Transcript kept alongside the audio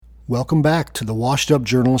Welcome back to the Washed Up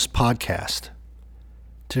Journalist Podcast.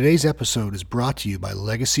 Today's episode is brought to you by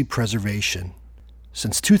Legacy Preservation.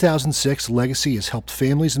 Since 2006, Legacy has helped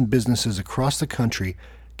families and businesses across the country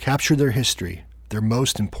capture their history, their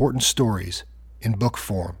most important stories, in book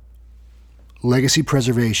form. Legacy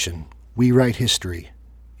Preservation. We write history.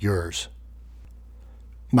 Yours.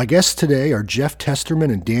 My guests today are Jeff Testerman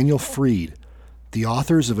and Daniel Freed, the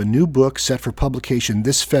authors of a new book set for publication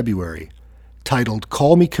this February, titled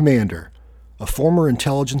Call Me Commander, a former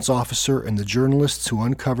intelligence officer and the journalists who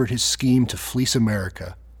uncovered his scheme to fleece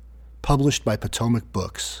America, published by Potomac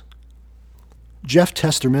Books. Jeff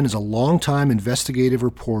Testerman is a longtime investigative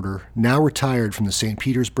reporter, now retired from the St.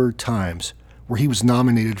 Petersburg Times, where he was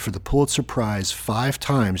nominated for the Pulitzer Prize 5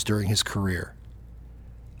 times during his career.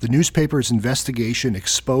 The newspaper's investigation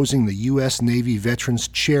exposing the U.S. Navy Veterans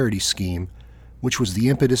Charity Scheme, which was the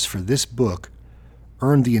impetus for this book,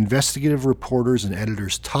 earned the investigative reporters and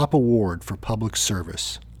editors' top award for public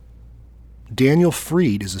service. Daniel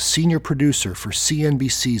Freed is a senior producer for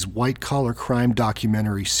CNBC's white-collar crime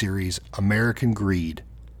documentary series American Greed.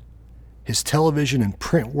 His television and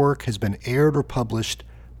print work has been aired or published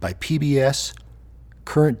by PBS,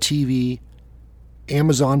 Current TV,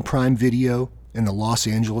 Amazon Prime Video, and the Los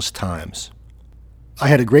Angeles Times. I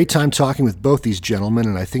had a great time talking with both these gentlemen,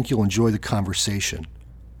 and I think you'll enjoy the conversation.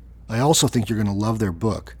 I also think you're going to love their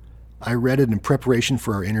book. I read it in preparation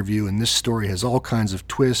for our interview, and this story has all kinds of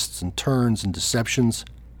twists and turns and deceptions.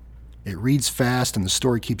 It reads fast, and the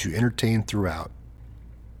story keeps you entertained throughout.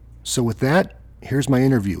 So with that, here's my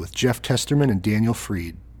interview with Jeff Testerman and Daniel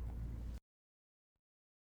Freed.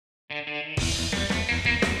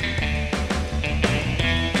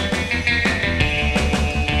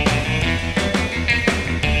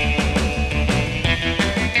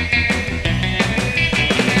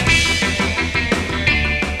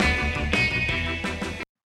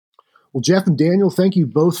 Well, Jeff and Daniel, thank you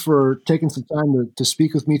both for taking some time to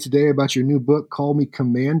speak with me today about your new book, Call Me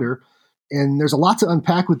Commander. And there's a lot to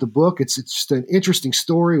unpack with the book. It's just an interesting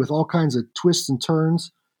story with all kinds of twists and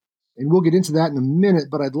turns. And we'll get into that in a minute.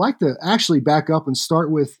 But I'd like to actually back up and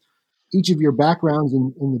start with each of your backgrounds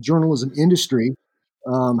in the journalism industry,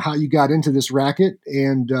 how you got into this racket.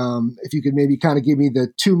 And if you could maybe kind of give me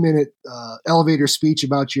the 2-minute elevator speech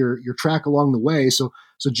about your track along the way. So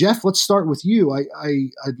Jeff, let's start with you.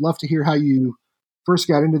 I'd love to hear how you first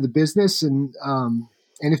got into the business, and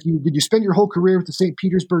if did you spend your whole career with the St.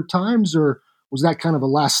 Petersburg Times, or was that kind of a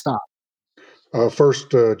last stop?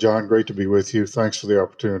 First, John, great to be with you. Thanks for the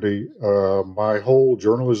opportunity. My whole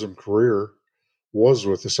journalism career was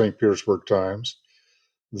with the St. Petersburg Times.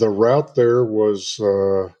 The route there was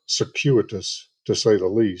circuitous, to say the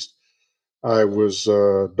least. I was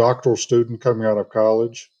a doctoral student coming out of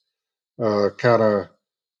college, kind of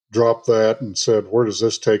dropped that and said, where does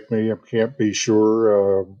this take me? I can't be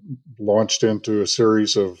sure. Launched into a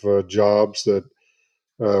series of jobs that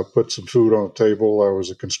put some food on the table. I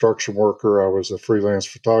was a construction worker. I was a freelance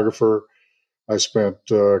photographer. I spent,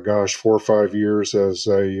 4 or 5 years as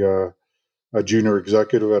a junior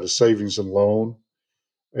executive at a savings and loan.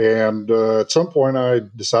 And at some point, I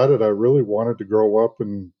decided I really wanted to grow up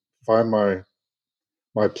and find my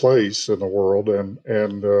place in the world,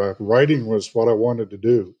 and writing was what I wanted to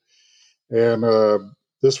do. And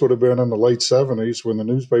this would have been in the late 70s when the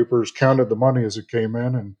newspapers counted the money as it came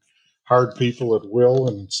in and hired people at will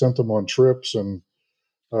and sent them on trips. And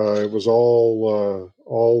it was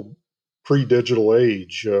all pre-digital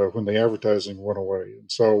age when the advertising went away. And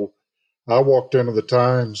so I walked into the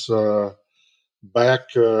Times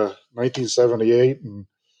back 1978 and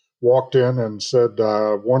walked in and said,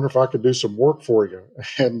 I wonder if I could do some work for you.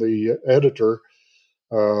 And the editor,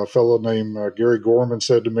 a fellow named Gary Gorman,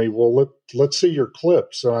 said to me, well, let's see your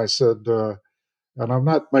clips. And I said, and I'm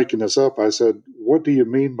not making this up, I said, what do you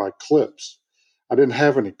mean by clips? I didn't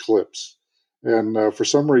have any clips. And for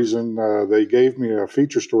some reason, they gave me a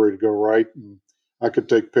feature story to go write, and I could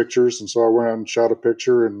take pictures. And so I went out and shot a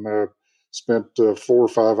picture and spent 4 or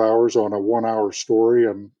 5 hours on a 1-hour story,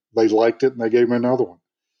 and they liked it, and they gave me another one.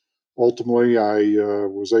 Ultimately, I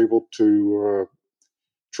was able to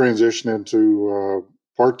transition into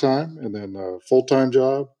part-time and then a full-time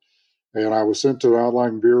job. And I was sent to an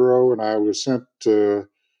outlying bureau, and I was sent to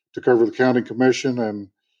cover the county commission, and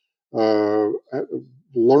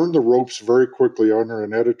learned the ropes very quickly under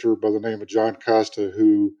an editor by the name of John Costa,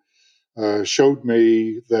 who showed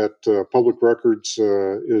me that public records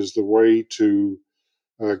is the way to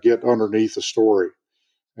get underneath a story.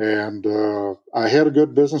 And I had a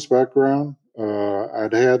good business background.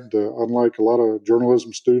 I'd had, unlike a lot of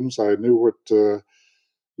journalism students, I knew what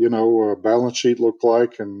a balance sheet looked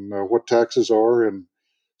like and what taxes are. And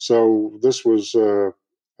So this was a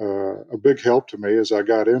big help to me as I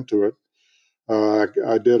got into it.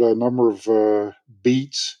 I did a number of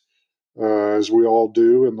beats, as we all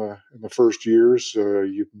do in the first years.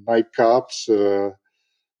 You night cops,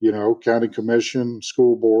 county commission,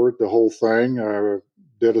 school board, the whole thing. I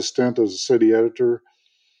did a stint as a city editor,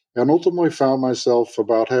 and ultimately found myself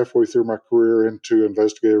about halfway through my career into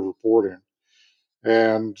investigative reporting,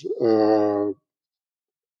 and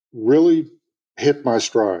really hit my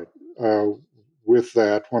stride with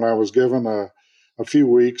that when I was given a few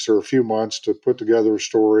weeks or a few months to put together a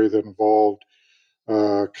story that involved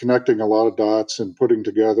connecting a lot of dots and putting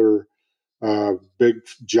together big,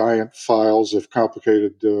 giant files of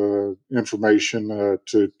complicated information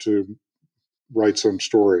to write some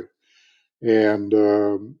story. And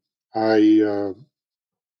I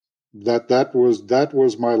that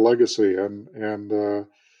was my legacy, and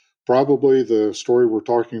probably the story we're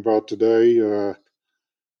talking about today,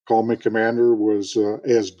 Call Me Commander, was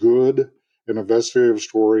as good an investigative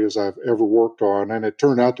story as I've ever worked on, and it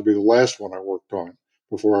turned out to be the last one I worked on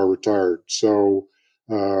before I retired. So,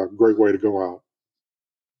 great way to go out.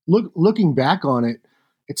 Looking back on it,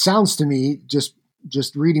 it sounds to me, just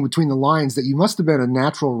reading between the lines, that you must have been a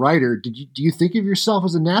natural writer. Do you think of yourself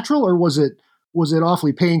as a natural, or was it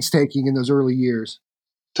awfully painstaking in those early years?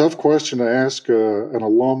 Tough question to ask an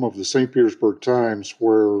alum of the St. Petersburg Times,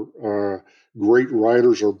 where great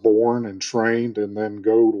writers are born and trained and then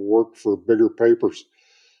go to work for bigger papers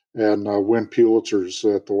and win Pulitzers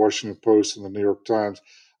at the Washington Post and the New York Times.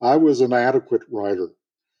 I was an adequate writer,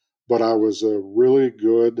 but I was a really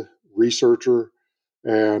good researcher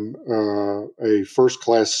and a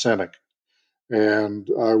first-class cynic. And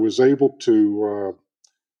I was able to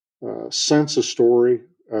sense a story,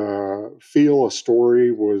 feel a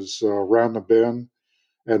story was around the bend,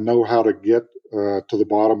 and know how to get to the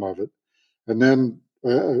bottom of it. And then,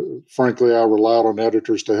 frankly, I relied on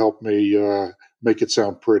editors to help me make it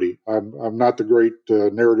sound pretty. I'm not the great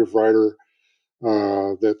narrative writer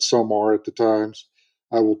that some are at the Times.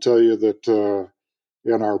 I will tell you that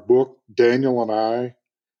in our book, Daniel and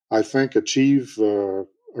I think, achieve a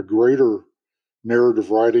greater narrative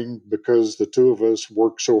writing because the two of us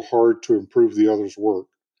work so hard to improve the other's work.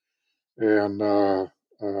 And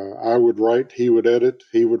I would write, he would edit,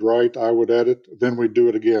 he would write, I would edit, then we'd do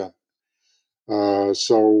it again.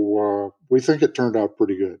 So we think it turned out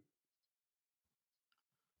pretty good.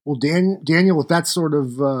 Well, Daniel, with that sort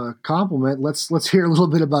of compliment, let's hear a little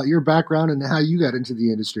bit about your background and how you got into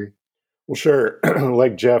the industry. Well, sure.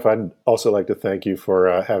 Like Jeff, I'd also like to thank you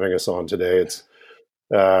for having us on today. It's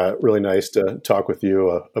really nice to talk with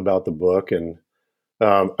you about the book. And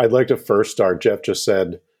I'd like to first start. Jeff just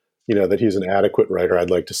said, that he's an adequate writer. I'd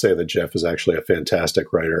like to say that Jeff is actually a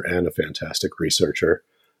fantastic writer and a fantastic researcher.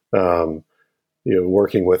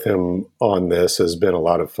 Working with him on this has been a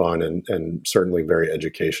lot of fun and certainly very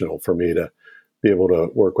educational for me to be able to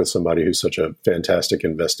work with somebody who's such a fantastic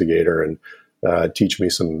investigator and teach me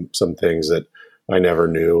some things that I never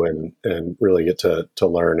knew and really get to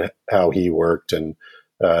learn how he worked. And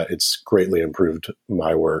it's greatly improved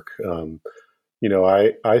my work.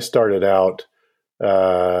 I started out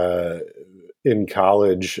in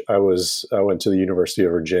college. I went to the University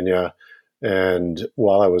of Virginia. And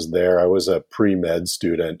while I was there, I was a pre-med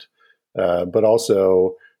student, but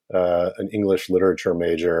also an English literature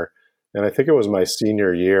major. And I think it was my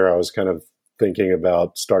senior year, I was kind of thinking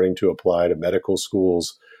about starting to apply to medical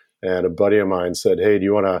schools. And a buddy of mine said, "Hey, do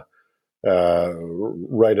you want to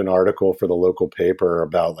write an article for the local paper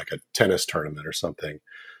about like a tennis tournament or something?"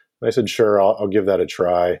 And I said, "Sure, I'll give that a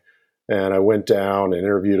try." And I went down and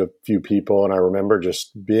interviewed a few people. And I remember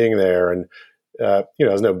just being there and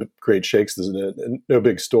there's no great shakes, no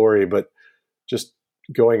big story, but just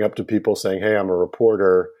going up to people saying, "Hey, I'm a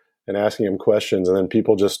reporter," and asking them questions. And then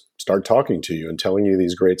people just start talking to you and telling you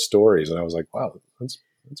these great stories. And I was like, wow, that's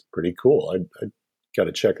pretty cool. I got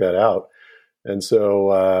to check that out. And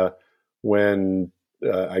so when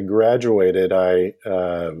I graduated, I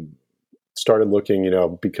started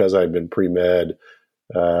looking, because I'd been pre-med,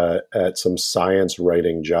 at some science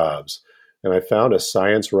writing jobs. And I found a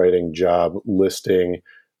science writing job listing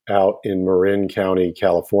out in Marin County,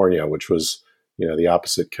 California, which was, the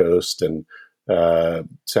opposite coast, and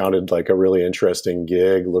sounded like a really interesting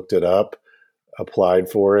gig. Looked it up, applied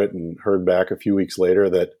for it, and heard back a few weeks later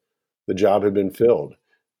that the job had been filled.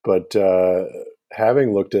 But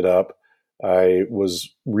having looked it up, I was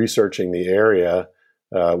researching the area,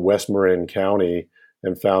 West Marin County,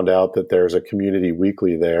 and found out that there's a community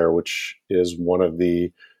weekly there, which is one of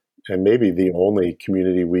the, and maybe the only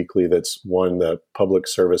community weekly that's won the Public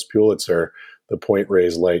Service Pulitzer, the Point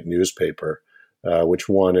Reyes Light newspaper. which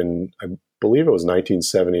won in, I believe it was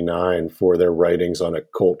 1979 for their writings on a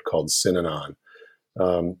cult called Synanon.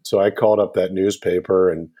 So I called up that newspaper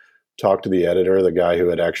and talked to the editor, the guy who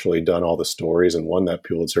had actually done all the stories and won that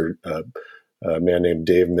Pulitzer, a man named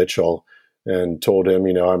Dave Mitchell, and told him,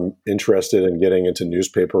 I'm interested in getting into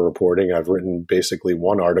newspaper reporting. I've written basically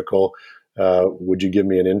one article. Would you give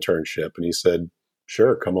me an internship? And he said,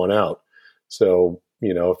 sure, come on out. So,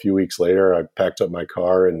 a few weeks later, I packed up my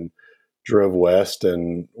car and drove west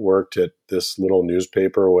and worked at this little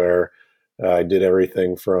newspaper where I did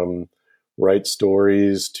everything from write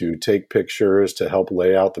stories to take pictures to help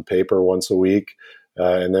lay out the paper once a week.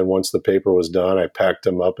 And then once the paper was done, I packed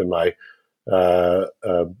them up in my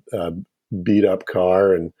beat up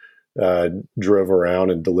car and drove around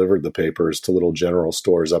and delivered the papers to little general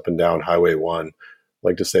stores up and down Highway 1. I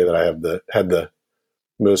like to say that I had the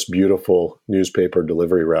most beautiful newspaper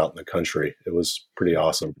delivery route in the country. It was pretty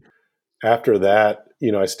awesome. After that,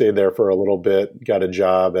 I stayed there for a little bit, got a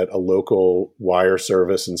job at a local wire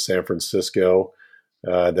service in San Francisco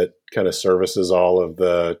that kind of services all of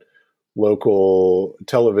the local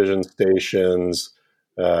television stations,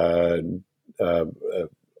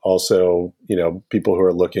 also, people who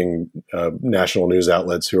are looking, national news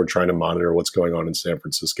outlets who are trying to monitor what's going on in San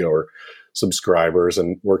Francisco or subscribers,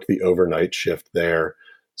 and worked the overnight shift there.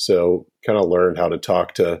 So kind of learned how to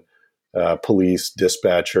talk to police,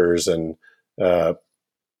 dispatchers, and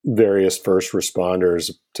various first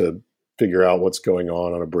responders to figure out what's going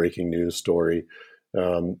on a breaking news story.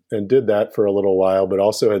 And did that for a little while, but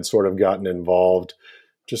also had sort of gotten involved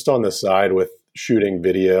just on the side with shooting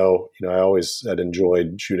video. I always had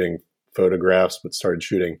enjoyed shooting photographs, but started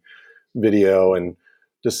shooting video and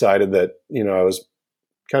decided that, I was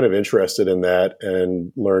kind of interested in that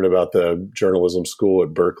and learned about the journalism school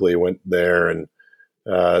at Berkeley, went there and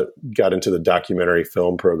got into the documentary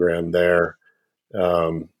film program there.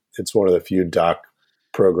 It's one of the few doc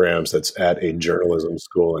programs that's at a journalism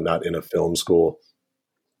school and not in a film school.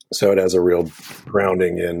 So it has a real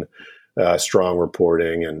grounding in strong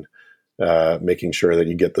reporting and making sure that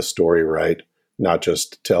you get the story right, not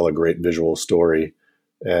just tell a great visual story.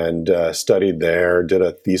 And studied there, did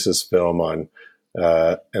a thesis film on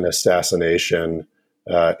an assassination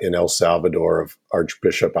in El Salvador of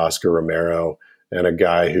Archbishop Oscar Romero, and a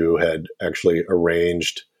guy who had actually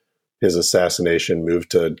arranged his assassination,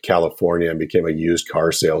 moved to California and became a used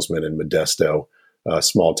car salesman in Modesto, a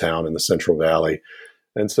small town in the Central Valley.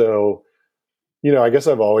 And so, I guess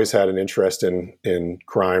I've always had an interest in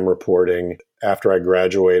crime reporting. After I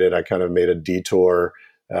graduated, I kind of made a detour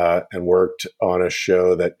and worked on a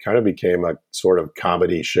show that kind of became a sort of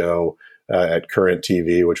comedy show at Current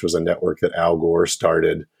TV, which was a network that Al Gore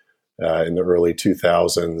started in the early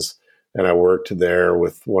 2000s. And I worked there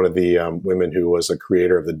with one of the women who was a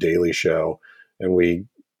creator of The Daily Show. And we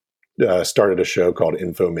started a show called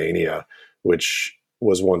Infomania, which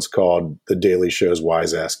was once called The Daily Show's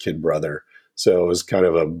Wise Ass Kid Brother. So it was kind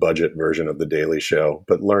of a budget version of The Daily Show,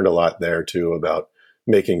 but learned a lot there too about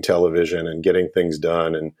making television and getting things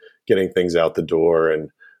done and getting things out the door. And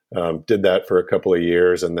did that for a couple of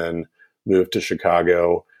years and then moved to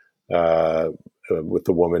Chicago with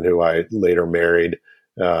the woman who I later married.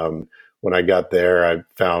 When I got there,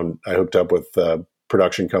 I hooked up with a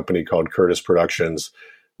production company called Curtis Productions,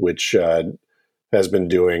 which has been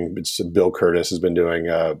doing, Bill Curtis has been doing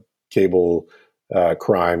cable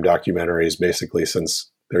crime documentaries basically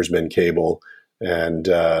since there's been cable. And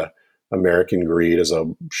American Greed is a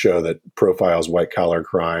show that profiles white collar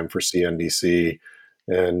crime for CNBC,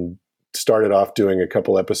 and started off doing a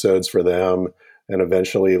couple episodes for them and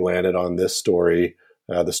eventually landed on this story,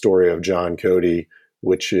 the story of John Cody,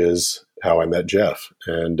 which is how I met Jeff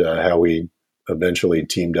and how we eventually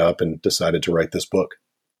teamed up and decided to write this book.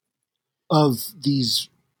 Of these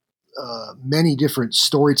many different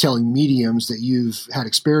storytelling mediums that you've had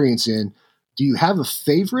experience in, do you have a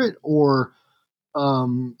favorite, or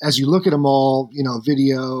as you look at them all,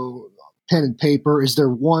 video, pen and paper, is there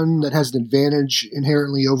one that has an advantage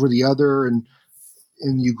inherently over the other and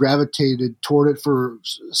you gravitated toward it for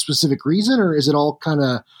a specific reason, or is it all kind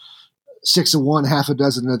of 6 of one, half a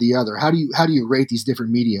dozen of the other? How do you rate these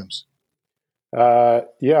different mediums?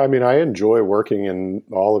 Yeah, I mean, I enjoy working in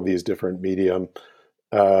all of these different medium.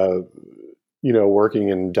 Working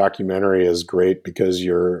in documentary is great because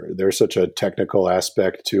there's such a technical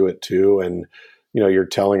aspect to it too. And, you're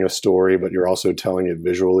telling a story, but you're also telling it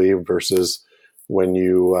visually versus when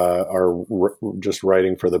you are just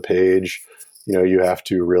writing for the page, you have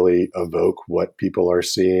to really evoke what people are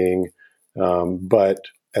seeing. But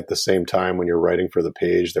at the same time, when you're writing for the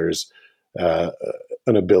page, there's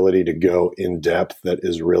an ability to go in depth that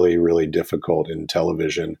is really, really difficult in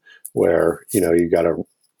television, where you got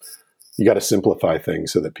to simplify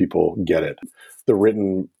things so that people get it. The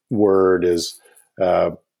written word is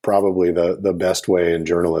probably the best way in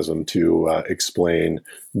journalism to explain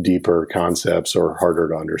deeper concepts or harder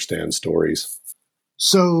to understand stories.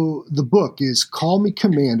 So the book is Call Me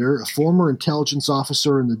Commander, a former intelligence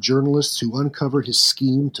officer and the journalist who uncovered his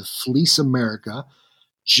scheme to fleece America.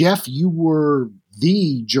 Jeff, you were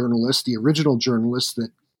the journalist, the original journalist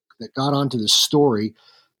that got onto this story.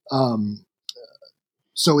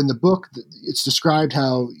 So in the book, it's described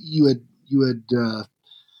how you had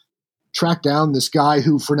tracked down this guy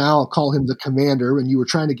who, for now, I'll call him the commander, and you were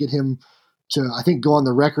trying to get him to, I think, go on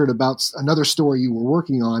the record about another story you were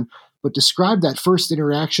working on. But describe that first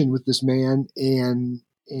interaction with this man, and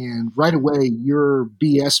right away your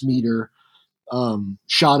BS meter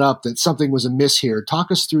shot up that something was amiss here. Talk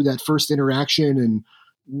us through that first interaction, and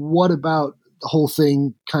what about the whole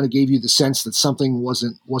thing kind of gave you the sense that something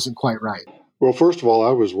wasn't quite right? Well, first of all,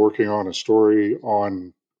 I was working on a story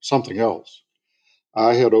on something else.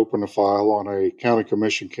 I had opened a file on a county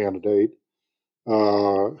commission candidate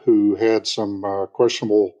who had some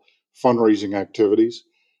questionable fundraising activities,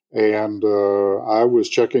 and I was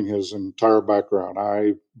checking his entire background.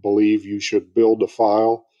 I believe you should build a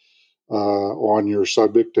file on your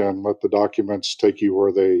subject and let the documents take you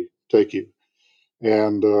where they take you.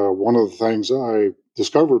 And one of the things I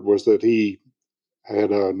discovered was that he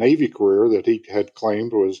had a Navy career that he had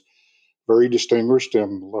claimed was very distinguished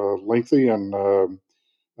and lengthy, and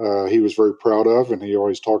he was very proud of, and he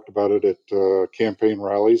always talked about it at campaign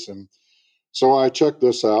rallies. And so I checked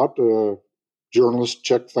this out. Journalists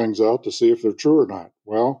check things out to see if they're true or not.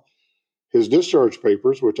 Well, his discharge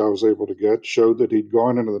papers, which I was able to get, showed that he'd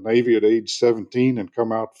gone into the Navy at age 17 and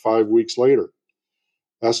come out 5 weeks later.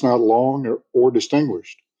 That's not long or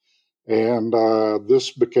distinguished. And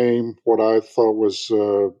this became what I thought was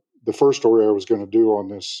the first story I was going to do on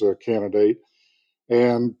this candidate.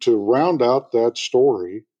 And to round out that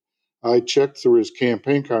story, I checked through his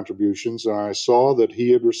campaign contributions, and I saw that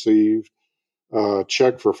he had received a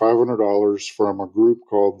check for $500 from a group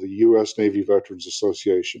called the U.S. Navy Veterans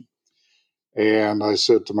Association. And I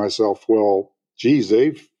said to myself, well, geez,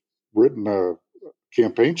 they've written a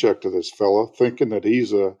campaign check to this fella thinking that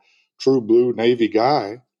he's a true blue Navy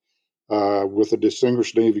guy with a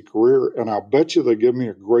distinguished Navy career. And I'll bet you they give me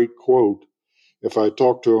a great quote if I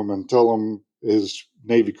talk to him and tell him his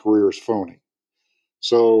Navy career is phony.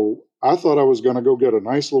 So I thought I was going to go get a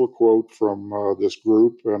nice little quote from this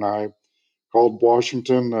group, and I called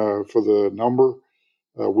Washington for the number.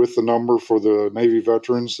 With the number for the Navy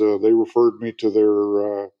veterans, they referred me to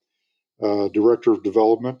their director of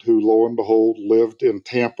development, who, lo and behold, lived in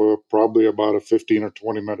Tampa, probably about a 15 or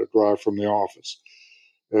 20-minute drive from the office.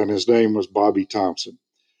 And his name was Bobby Thompson.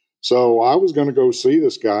 So I was going to go see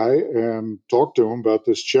this guy and talk to him about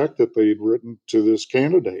this check that they'd written to this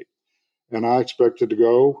candidate. And I expected to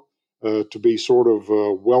go to be sort of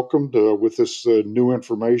welcomed with this new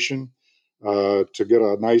information, to get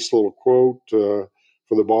a nice little quote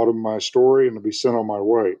for the bottom of my story, and to be sent on my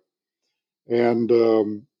way.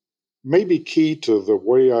 And maybe key to the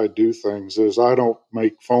way I do things is I don't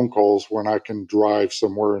make phone calls when I can drive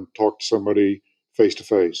somewhere and talk to somebody face to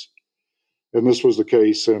face. And this was the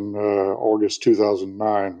case in August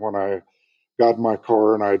 2009 when I got in my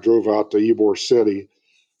car and I drove out to Ybor City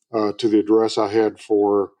to the address I had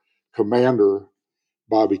for Commander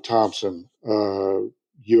Bobby Thompson,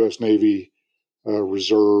 U.S. Navy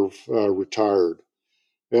Reserve, retired.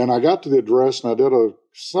 And I got to the address and I did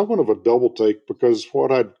somewhat of a double take, because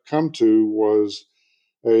what I'd come to was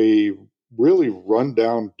a really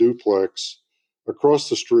rundown duplex across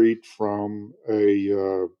the street from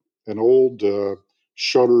an old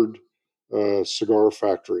shuttered cigar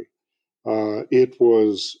factory. It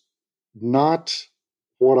was not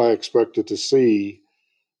what I expected to see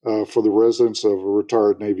for the residence of a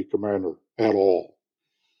retired Navy commander at all.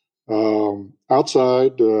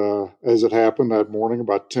 Outside, as it happened that morning,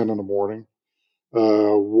 about 10 in the morning,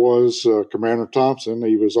 was Commander Thompson.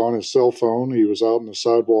 He was on his cell phone. He was out on the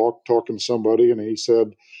sidewalk talking to somebody, and he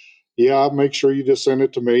said, "Yeah, make sure you just send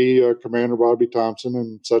it to me, Commander Bobby Thompson,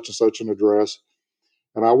 and such an address."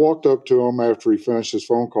 And I walked up to him after he finished his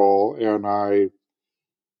phone call, and I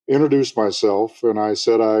introduced myself, and I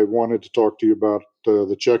said I wanted to talk to you about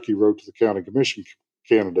the check you wrote to the county commission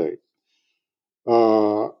candidate.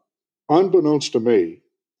 Unbeknownst to me,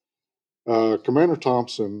 Commander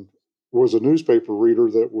Thompson was a newspaper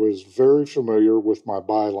reader that was very familiar with my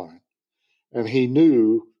byline, and he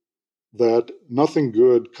knew that nothing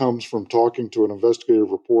good comes from talking to an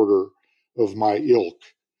investigative reporter of my ilk,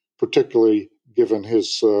 particularly given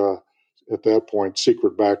his, at that point,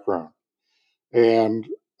 secret background. And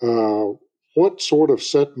what sort of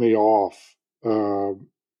set me off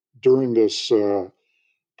during this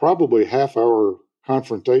probably half-hour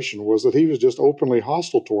confrontation was that he was just openly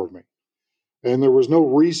hostile toward me. And there was no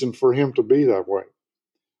reason for him to be that way.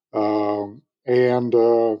 And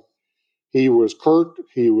he was curt,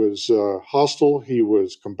 he was hostile, he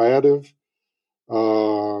was combative.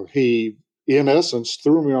 He, in essence,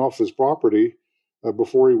 threw me off his property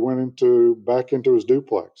before he went back into his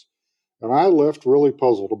duplex. And I left really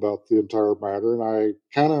puzzled about the entire matter, and I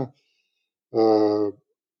kind of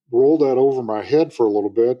rolled that over my head for a little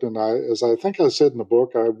bit. And as I think I said in the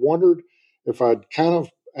book, I wondered if I'd kind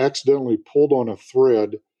of accidentally pulled on a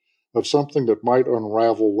thread of something that might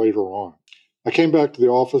unravel later on. I came back to the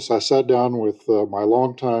office. I sat down with my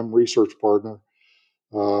longtime research partner,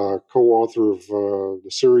 co-author of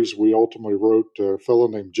the series we ultimately wrote, a fellow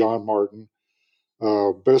named John Martin,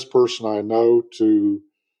 best person I know to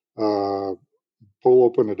pull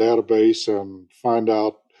open a database and find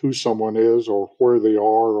out who someone is or where they are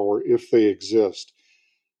or if they exist.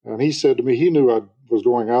 And he said to me, he knew I was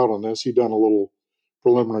going out on this. He'd done a little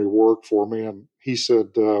preliminary work for me. And he said,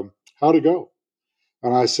 how'd it go?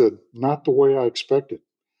 And I said, not the way I expected.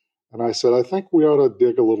 And I said, I think we ought to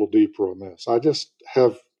dig a little deeper on this. I just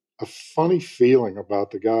have a funny feeling about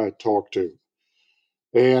the guy I talked to.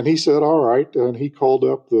 And he said, all right. And he called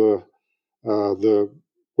up the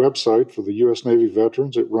website for the U.S. Navy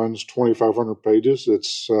veterans. It runs 2,500 pages.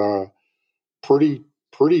 It's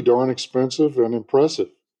pretty darn expensive and impressive.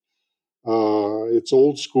 It's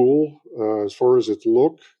old school as far as its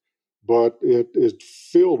look, but it is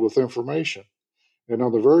filled with information. And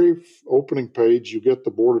on the very opening page, you get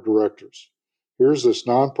the board of directors. Here's this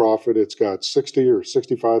nonprofit. It's got 60 or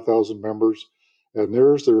 65,000 members, and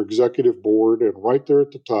there's their executive board. And right there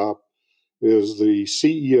at the top is the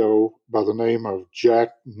CEO by the name of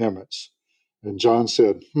Jack Nimitz. And John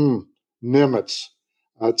said, Nimitz.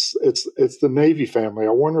 It's the Navy family.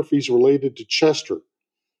 I wonder if he's related to Chester,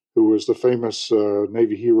 who was the famous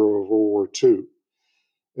Navy hero of World War II.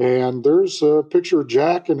 And there's a picture of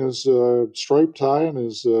Jack in his striped tie and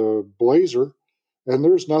his blazer, and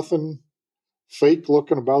there's nothing fake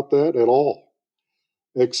looking about that at all,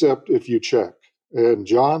 except if you check. And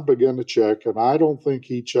John began to check, and I don't think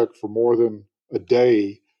he checked for more than a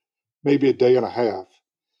day, maybe a day and a half.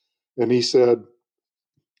 And he said,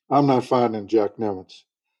 I'm not finding Jack Nimitz.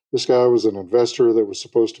 This guy was an investor that was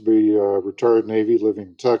supposed to be a retired Navy living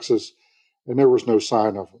in Texas, and there was no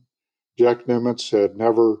sign of him. Jack Nimitz had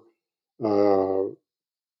never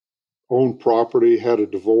owned property, had a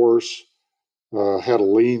divorce, had a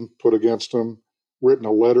lien put against him, written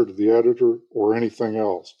a letter to the editor, or anything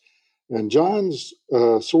else. And John's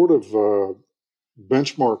sort of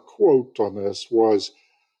benchmark quote on this was,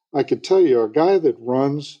 I could tell you a guy that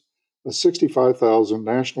runs a 65,000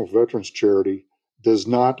 National Veterans Charity does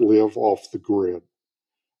not live off the grid.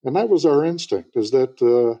 And that was our instinct, is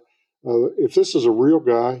that if this is a real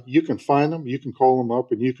guy, you can find him, you can call him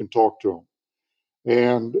up, and you can talk to him.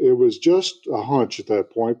 And it was just a hunch at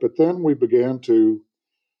that point. But then we began to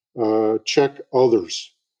check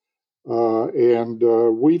others. And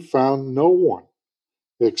we found no one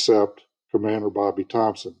except Commander Bobby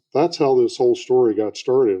Thompson. That's how this whole story got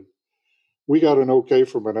started. We got an okay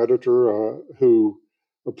from an editor who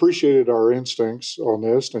appreciated our instincts on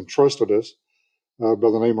this and trusted us,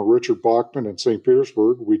 by the name of Richard Bachman in St.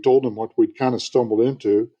 Petersburg. We told him what we'd kind of stumbled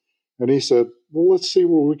into, and he said, well, let's see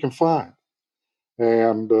what we can find.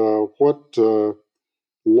 And what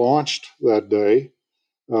launched that day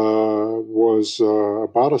was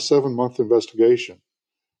about a 7-month investigation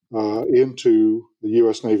into the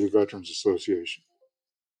U.S. Navy Veterans Association.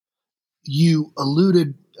 You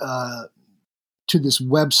alluded to this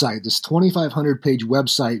website, this 2,500-page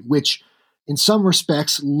website, which in some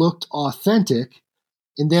respects looked authentic,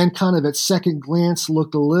 and then kind of at second glance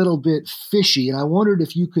looked a little bit fishy. And I wondered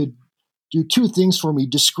if you could do two things for me.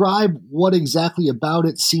 Describe what exactly about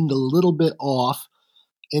it seemed a little bit off.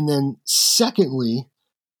 And then secondly,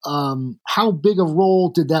 how big a role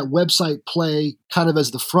did that website play kind of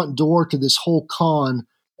as the front door to this whole con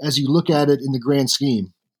as you look at it in the grand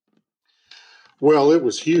scheme? Well, it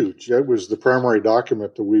was huge. It was the primary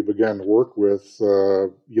document that we began to work with,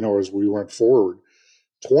 as we went forward.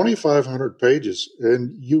 2,500 pages.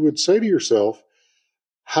 And you would say to yourself,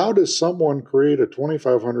 how does someone create a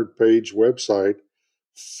 2,500 page website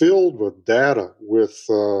filled with data, with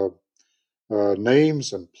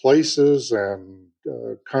names and places and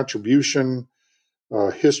contribution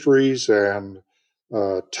histories and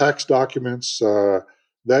tax documents,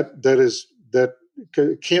 that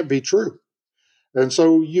can't be true. And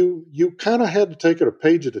so you kind of had to take it a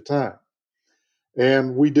page at a time.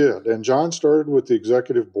 And we did. And John started with the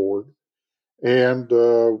executive board. And,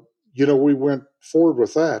 we went forward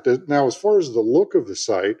with that. Now, as far as the look of the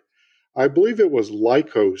site, I believe it was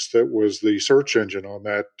Lycos that was the search engine on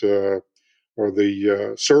that, or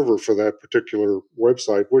the server for that particular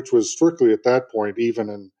website, which was strictly at that point, even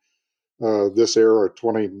in this era,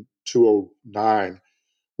 2209,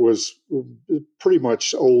 was pretty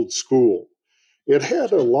much old school. It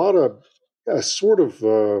had a lot of sort of,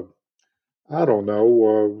 I don't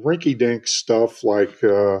know, rinky dink stuff like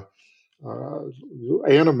uh,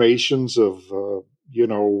 animations of,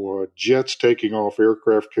 jets taking off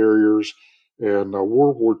aircraft carriers and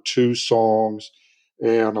World War II songs,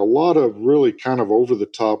 and a lot of really kind of over the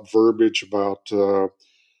top verbiage about uh,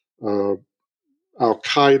 Al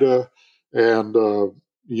Qaeda and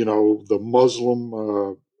the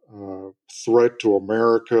Muslim threat to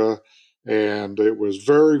America, and it was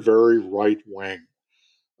very very right wing,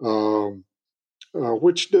 um,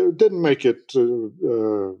 which didn't make it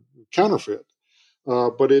counterfeit,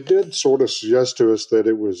 but it did sort of suggest to us that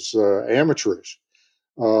it was amateurish,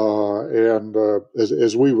 and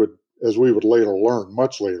as we would later learn,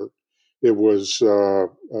 much later, it was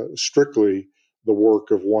strictly the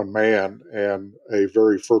work of one man and a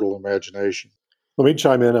very fertile imagination. Let me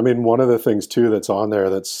chime in. I mean, one of the things too that's on there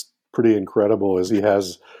that's pretty incredible is he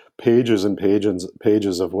has pages and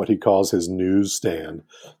pages of what he calls his newsstand.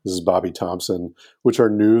 This is Bobby Thompson, which are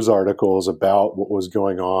news articles about what was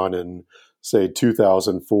going on in, say,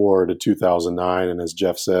 2004 to 2009. And as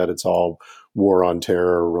Jeff said, it's all war on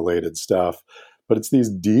terror related stuff. But it's these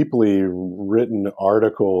deeply written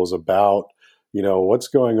articles about, what's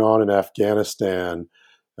going on in Afghanistan.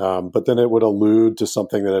 But then it would allude to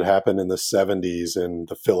something that had happened in the 70s in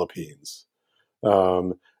the Philippines.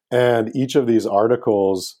 And each of these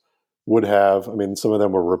articles would have, I mean, some of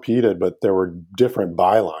them were repeated, but there were different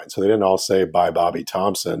bylines. So they didn't all say by Bobby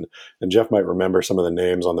Thompson. And Jeff might remember some of the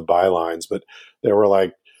names on the bylines, but there were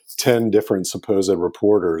like 10 different supposed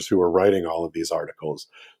reporters who were writing all of these articles.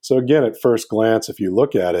 So again, at first glance, if you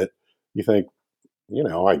look at it, you think,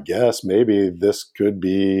 I guess maybe this could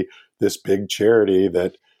be this big charity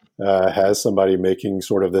that has somebody making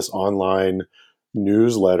sort of this online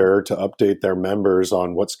newsletter to update their members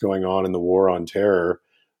on what's going on in the war on terror.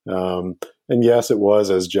 And yes, it was,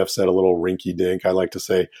 as Jeff said, a little rinky dink. I like to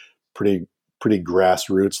say pretty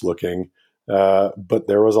grassroots looking, but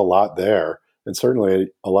there was a lot there, and certainly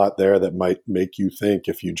a lot there that might make you think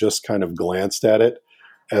if you just kind of glanced at it,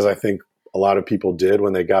 as I think a lot of people did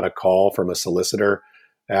when they got a call from a solicitor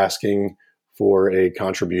asking for a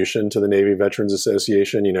contribution to the Navy Veterans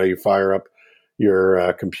Association. You fire up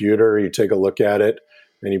your computer, you take a look at it,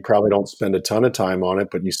 and you probably don't spend a ton of time on it,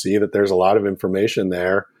 but you see that there's a lot of information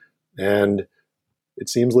there, and it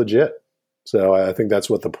seems legit. So I think that's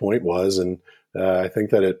what the point was, and I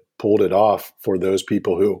think that it pulled it off for those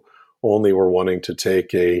people who only were wanting to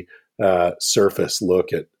take a surface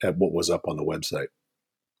look at what was up on the website.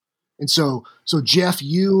 And so Jeff,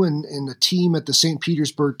 you and the team at the St.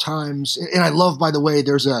 Petersburg Times, and I love, by the way,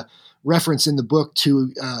 there's a reference in the book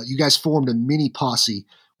to you guys formed a mini posse,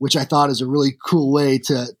 which I thought is a really cool way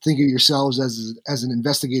to think of yourselves as an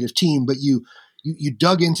investigative team. But you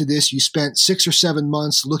dug into this. You spent 6 or 7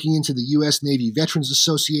 months looking into the U.S. Navy Veterans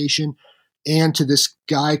Association and to this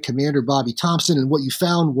guy, Commander Bobby Thompson. And what you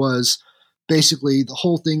found was basically the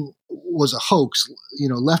whole thing was a hoax,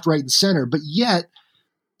 left, right, and center. But yet,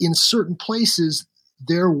 in certain places,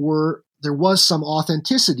 there was some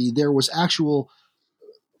authenticity. There was actual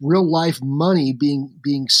real life money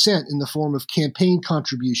being sent in the form of campaign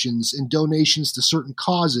contributions and donations to certain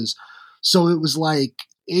causes. So it was like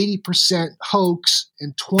 80% hoax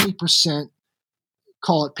and 20%,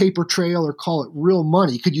 call it paper trail or call it real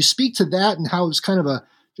money. Could you speak to that and how it was kind of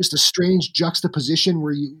just a strange juxtaposition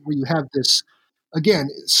where you have this? Again,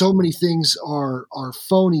 so many things are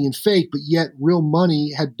phony and fake, but yet real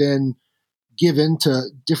money had been given to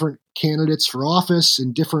different candidates for office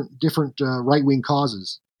and different right wing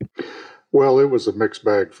causes. Well, it was a mixed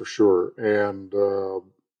bag for sure, and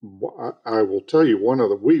I will tell you,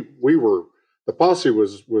 the posse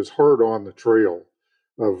was hard on the trail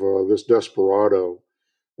of this desperado,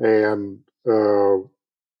 and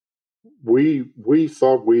we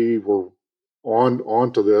thought we were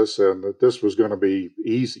onto this and that this was going to be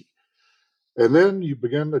easy. And then you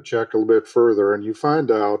begin to check a little bit further, and you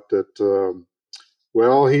find out that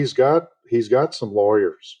he's got some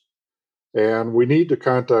lawyers, and we need to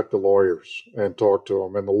contact the lawyers and talk to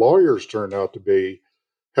them. And the lawyers turned out to be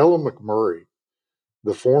Helen McMurray,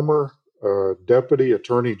 the former Deputy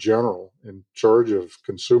Attorney General in charge of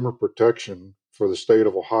consumer protection for the state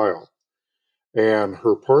of Ohio, and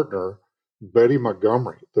her partner, Betty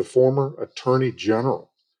Montgomery, the former Attorney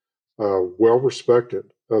General, well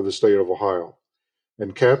respected of the state of Ohio,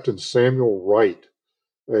 and Captain Samuel Wright,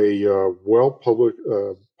 a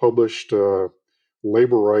published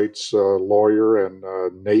labor rights lawyer and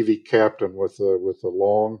Navy captain with a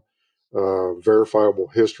long, verifiable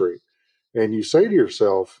history. And you say to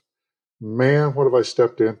yourself, man, what have I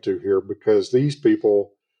stepped into here? Because these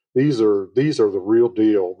people, these are the real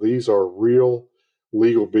deal. These are real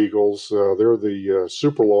legal beagles. They're the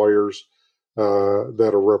super lawyers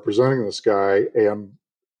that are representing this guy. And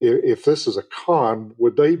if this is a con,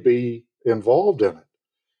 would they be involved in it?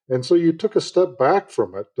 And so you took a step back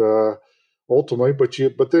from it ultimately,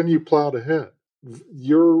 but then you plowed ahead.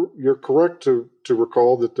 You're correct to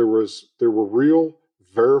recall that there were real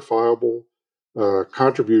verifiable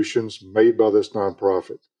contributions made by this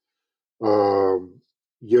nonprofit.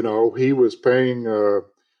 He was paying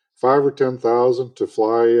 5 or 10 thousand to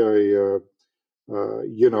fly a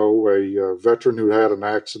veteran who had an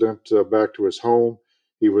accident back to his home.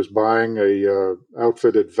 He was buying a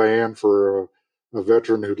outfitted van for a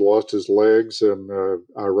veteran who'd lost his legs in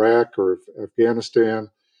Iraq or Afghanistan.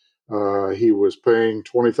 He was paying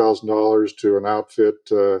 $20,000 to an outfit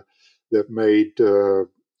that made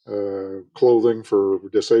clothing for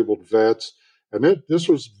disabled vets, and this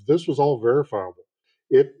was all verifiable.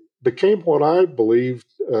 It became what I believed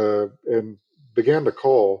and began to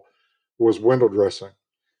call was window dressing,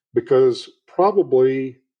 because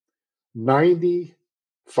probably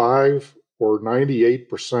 95 or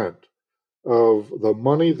 98% of the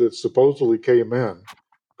money that supposedly came in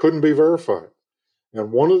couldn't be verified.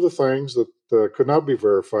 And one of the things that could not be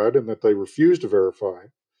verified and that they refused to verify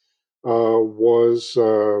was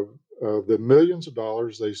the millions of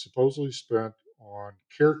dollars they supposedly spent on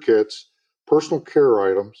care kits, personal care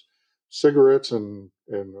items, cigarettes and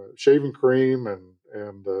shaving cream and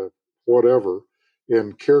whatever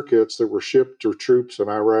in care kits that were shipped to troops in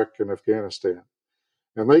Iraq and Afghanistan.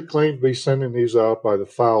 And they claimed to be sending these out by the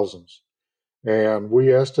thousands. And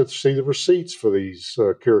we asked to see the receipts for these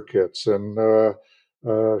care kits and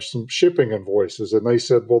some shipping invoices. And they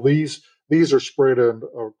said, well, these are spread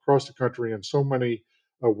across the country in so many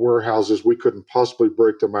warehouses, we couldn't possibly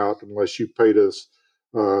break them out unless you paid us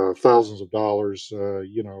thousands of dollars,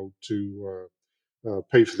 to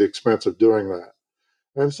pay for the expense of doing that.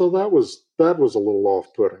 And so that was a little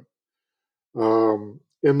off-putting.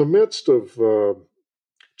 In the midst of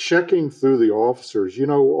checking through the officers,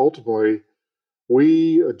 ultimately,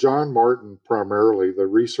 John Martin, primarily the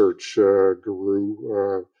research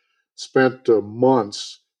guru, spent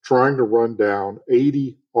months trying to run down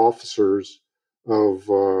 80 officers of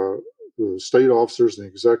the state officers and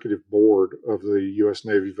the executive board of the U.S.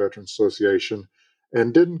 Navy Veterans Association,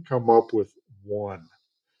 and didn't come up with one.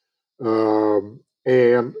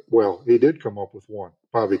 He did come up with one,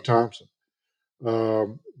 Bobby Thompson.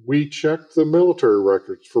 We checked the military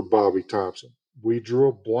records for Bobby Thompson. We drew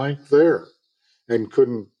a blank there and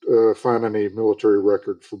couldn't find any military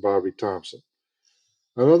record for Bobby Thompson.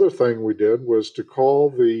 Another thing we did was to call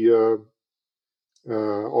the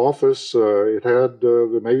office. It had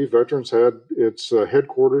the Navy Veterans had its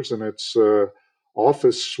headquarters and its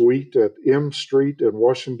office suite at M Street in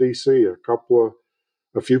Washington, D.C.,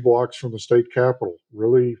 a few blocks from the state capitol.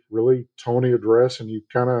 Really, really tony address, and you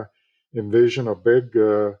kind of envision a big,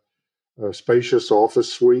 spacious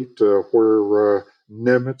office suite where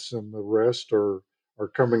Nimitz and the rest are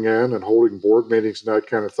coming in and holding board meetings and that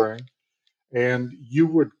kind of thing. And you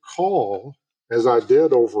would call, as I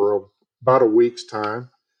did over about a week's time,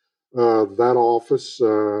 that office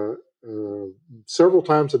several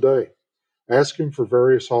times a day, asking for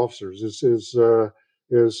various officers. Is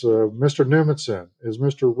Mr. Nimitz in? Is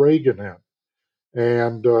Mr. Reagan in?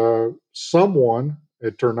 And someone,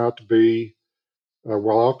 it turned out to be,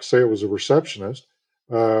 I'll say it was a receptionist,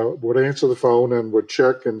 would answer the phone and would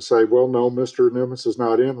check and say, well, no, Mr. Nimitz is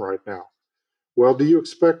not in right now. Well, do you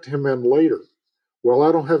expect him in later? Well,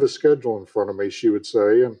 I don't have his schedule in front of me, she would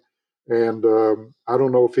say, and I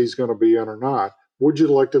don't know if he's going to be in or not. Would you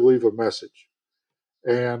like to leave a message?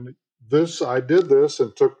 And I did this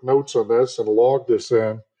and took notes on this and logged this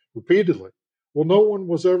in repeatedly. Well, no one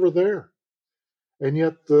was ever there. And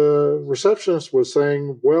yet the receptionist was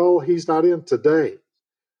saying, well, he's not in today,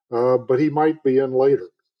 but he might be in later.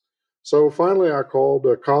 So finally, I called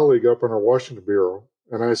a colleague up in our Washington bureau,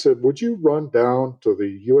 and I said, would you run down to the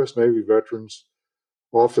U.S. Navy Veterans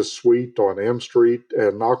office suite on M Street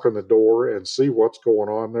and knock on the door and see what's going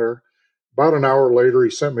on there? About an hour later, he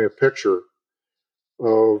sent me a picture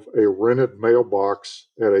of a rented mailbox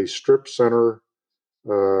at a strip center,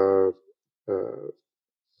 uh,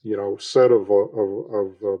 set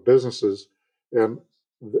of businesses, and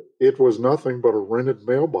it was nothing but a rented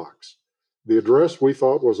mailbox. The address we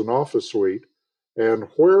thought was an office suite, and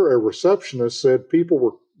where a receptionist said people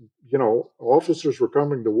were, officers were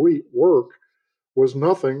coming to work, was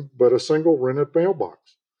nothing but a single rented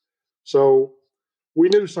mailbox. So we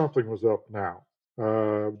knew something was up now.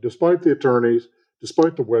 Despite the attorneys,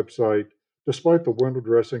 despite the website, despite the window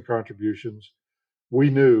dressing contributions, we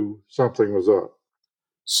knew something was up.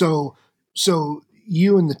 So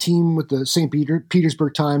you and the team with the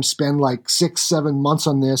Petersburg Times spend like 6-7 months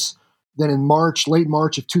on this. Then in late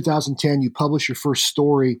March of 2010, you publish your first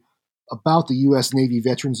story about the U.S. Navy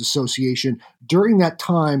Veterans Association. During that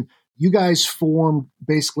time, you guys formed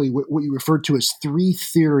basically what you referred to as 3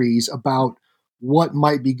 theories about what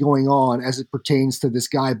might be going on as it pertains to this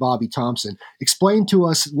guy, Bobby Thompson. Explain to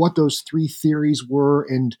us what those 3 theories were,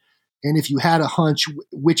 and if you had a hunch,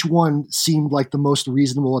 which one seemed like the most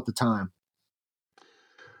reasonable at the time.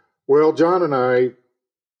 Well, John and I,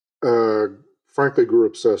 frankly, grew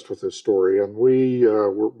obsessed with this story, and we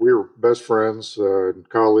were best friends and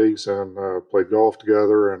colleagues, and played golf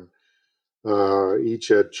together, and each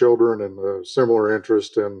had children and a similar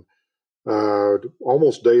interest. And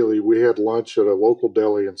almost daily, we had lunch at a local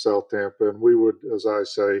deli in South Tampa, and we would, as I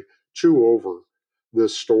say, chew over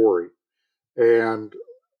this story and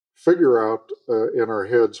figure out in our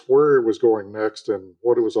heads where it was going next and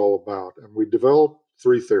what it was all about. And we developed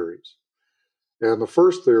 3 theories. And the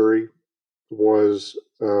first theory was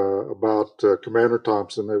about Commander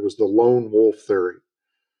Thompson. It was the lone wolf theory.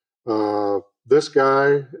 This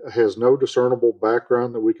guy has no discernible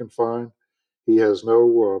background that we can find. He has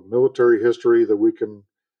no military history that we can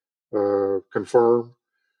confirm.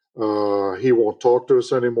 He won't talk to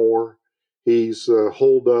us anymore. He's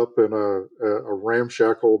holed up in a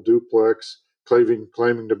ramshackle duplex,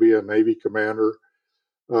 claiming to be a Navy commander,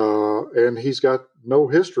 and he's got no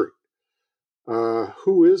history.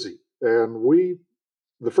 Who is he? And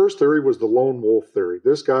the first theory was the lone wolf theory.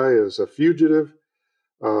 This guy is a fugitive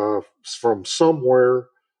from somewhere,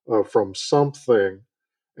 from something,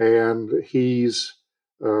 and he's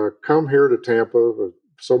come here to Tampa.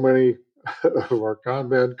 So many of our con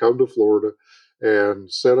men come to Florida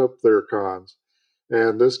and set up their cons,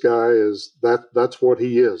 and this guy is that's what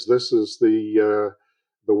he is. This is the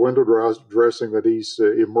window dressing that he's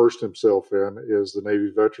immersed himself in, is the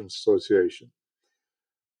Navy Veterans Association.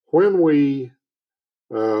 When we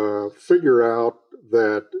figure out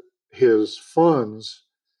that his funds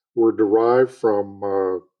were derived from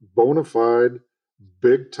bona fide,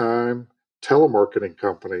 big-time telemarketing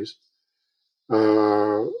companies,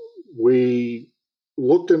 we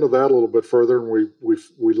looked into that a little bit further, and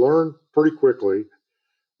we learned pretty quickly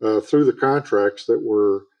through the contracts that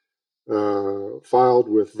were filed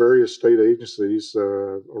with various state agencies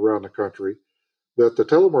around the country that the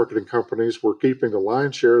telemarketing companies were keeping the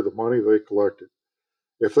lion's share of the money they collected.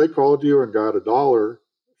 If they called you and got $1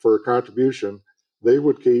 for a contribution, they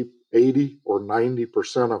would keep 80 or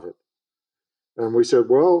 90% of it. And we said,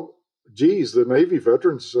 well, geez, the Navy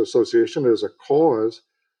Veterans Association is a cause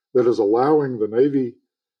that is allowing the Navy,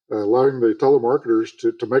 allowing the telemarketers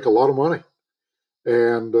to make a lot of money.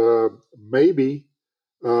 And maybe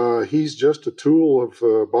he's just a tool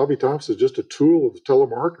of, Bobby Thompson is just a tool of the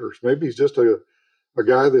telemarketers. Maybe he's just a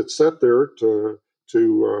guy that's set there to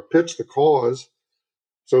pitch the cause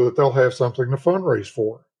so that they'll have something to fundraise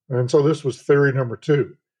for. And so this was theory number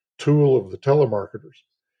 2, tool of the telemarketers.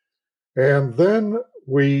 And then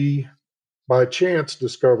we, by chance,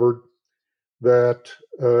 discovered that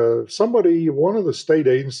one of the state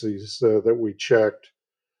agencies that we checked,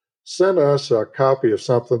 sent us a copy of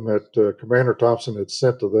something that Commander Thompson had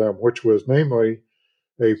sent to them, which was namely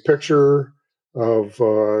a picture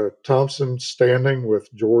of Thompson standing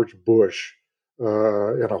with George Bush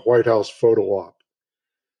in a White House photo op.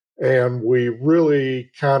 And we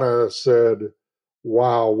really kind of said,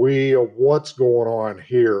 wow, what's going on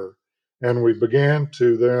here? And we began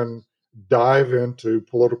to then dive into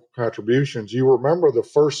political contributions. You remember the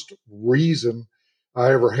first reason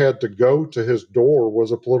I ever had to go to his door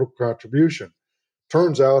was a political contribution.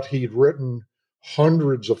 Turns out he'd written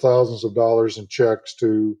hundreds of thousands of dollars in checks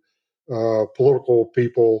to political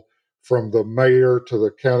people, from the mayor to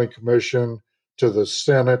the county commission to the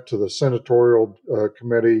Senate to the senatorial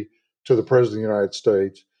committee to the President of the United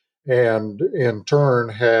States, and in turn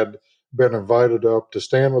had been invited up to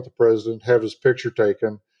stand with the president, have his picture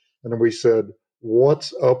taken. And we said,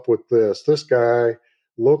 what's up with this? This guy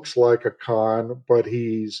looks like a con, but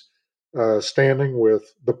he's standing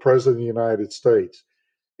with the President of the United States.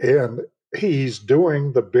 And he's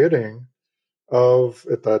doing the bidding of,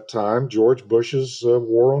 at that time, George Bush's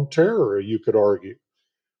war on terror, you could argue.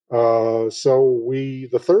 So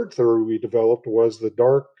the third theory we developed was the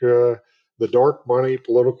dark money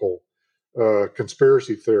political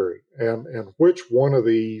conspiracy theory, and which one of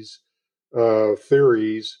these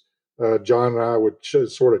theories John and I would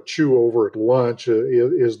sort of chew over at lunch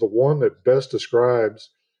is the one that best describes,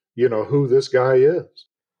 who this guy is.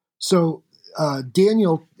 So,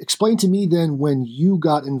 Daniel, explain to me then, when you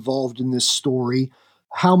got involved in this story,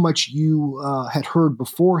 how much you had heard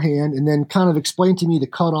beforehand, and then kind of explain to me the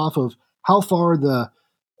cutoff of how far the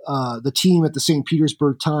team at the St.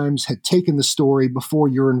 Petersburg Times had taken the story before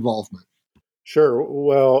your involvement. Sure.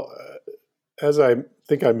 Well, as I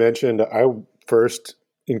think I mentioned, I first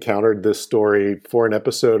encountered this story for an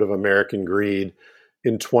episode of American Greed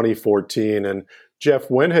in 2014. And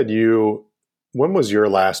Jeff, when was your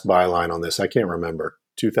last byline on this? I can't remember.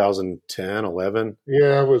 2010, 11?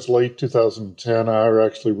 Yeah, it was late 2010. I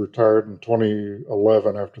actually retired in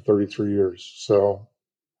 2011 after 33 years.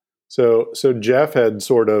 So Jeff had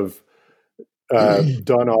sort of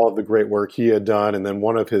done all of the great work he had done, and then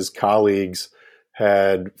one of his colleagues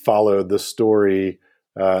had followed the story.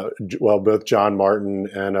 Both John Martin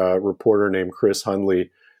and a reporter named Chris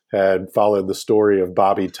Hundley had followed the story of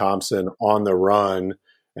Bobby Thompson on the run,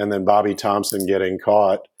 and then Bobby Thompson getting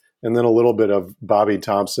caught, and then a little bit of Bobby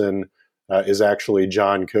Thompson is actually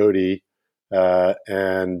John Cody,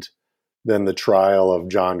 and then the trial of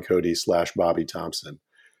John Cody / Bobby Thompson.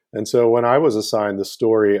 And so when I was assigned the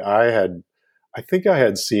story, I think I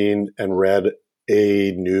had seen and read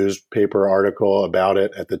a newspaper article about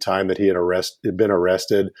it at the time that he had been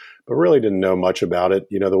arrested, but really didn't know much about it.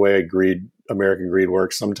 The way American Greed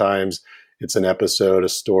works, sometimes it's an episode, a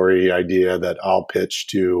story idea that I'll pitch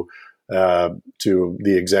to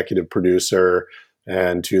the executive producer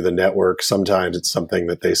and to the network. Sometimes it's something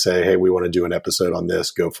that they say, hey, we want to do an episode on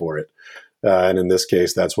this, go for it. And in this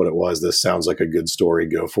case, that's what it was. This sounds like a good story,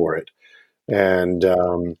 go for it. And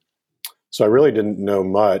so I really didn't know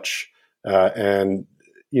much. And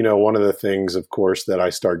one of the things, of course, that I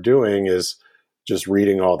start doing is just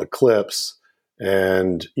reading all the clips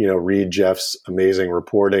and, read Jeff's amazing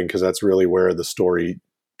reporting, because that's really where the story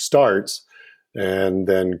starts. And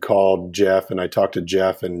then called Jeff, and I talked to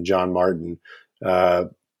Jeff and John Martin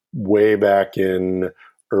way back in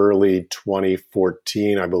early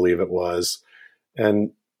 2014, I believe it was.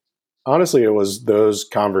 And honestly, it was those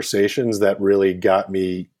conversations that really got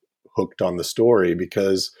me hooked on the story,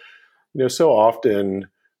 because, so often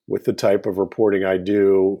with the type of reporting I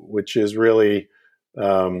do, which is really,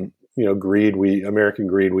 American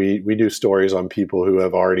Greed, we do stories on people who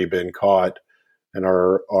have already been caught and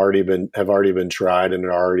have already been tried and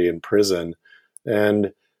are already in prison.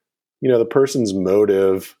 And, the person's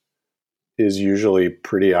motive is usually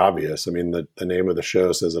pretty obvious. I mean, the name of the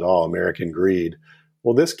show says it all, American Greed.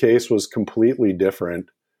 Well, this case was completely different.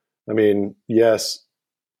 I mean, yes,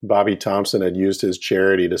 Bobby Thompson had used his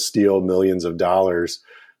charity to steal millions of dollars,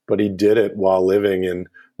 but he did it while living in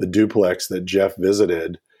the duplex that Jeff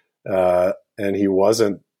visited. And he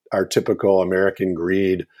wasn't our typical American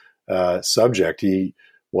Greed subject. He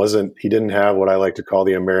didn't have what I like to call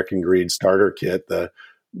the American Greed starter kit, the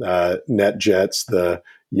net jets, the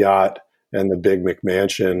yacht, and the big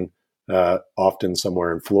McMansion, often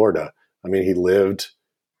somewhere in Florida. I mean, he lived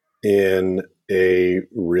in a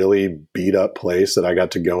really beat up place that I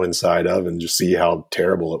got to go inside of and just see how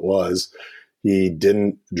terrible it was. He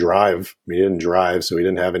didn't drive. So he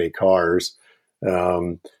didn't have any cars.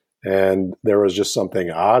 And there was just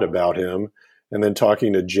something odd about him. And then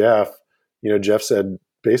talking to Jeff, Jeff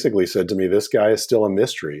basically said to me, this guy is still a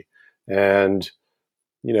mystery. And,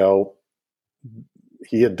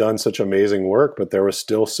 he had done such amazing work, but there was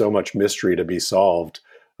still so much mystery to be solved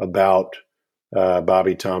about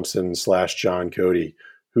Bobby Thompson / John Cody,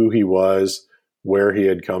 who he was, where he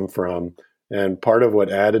had come from. And part of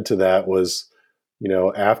what added to that was,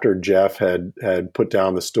 after Jeff had put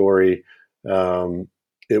down the story,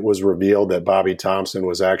 it was revealed that Bobby Thompson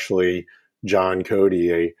was actually John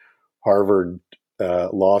Cody, a Harvard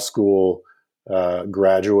law school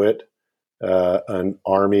graduate, an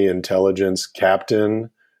Army intelligence captain,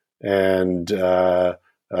 and a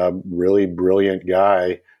really brilliant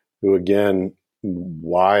guy who, again,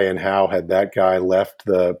 why and how had that guy left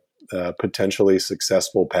the potentially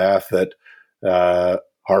successful path that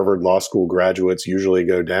Harvard Law School graduates usually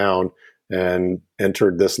go down and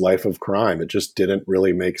entered this life of crime? It just didn't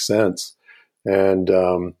really make sense. And,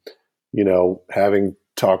 having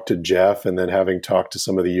talked to Jeff and then having talked to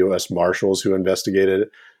some of the U.S. Marshals who investigated it,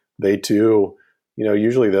 they too,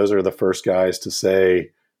 usually those are the first guys to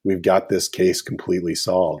say, we've got this case completely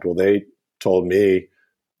solved. Well, they told me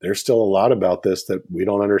there's still a lot about this that we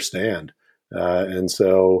don't understand. And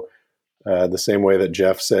so the same way that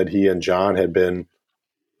Jeff said he and John had been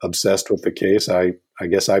obsessed with the case, I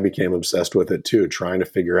guess I became obsessed with it too, trying to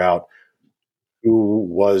figure out who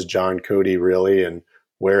was John Cody really, and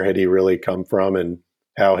where had he really come from, and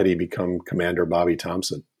how had he become Commander Bobby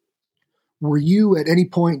Thompson. Were you at any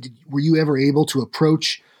point, were you ever able to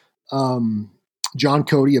approach John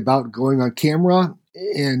Cody about going on camera?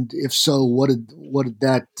 And if so,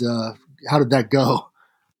 how did that go?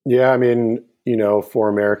 Yeah, I mean, for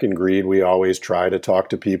American Greed, we always try to talk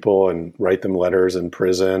to people and write them letters in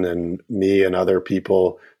prison. And me and other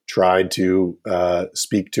people tried to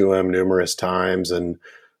speak to him numerous times. And,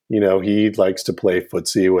 he likes to play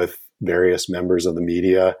footsie with various members of the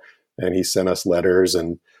media. And he sent us letters,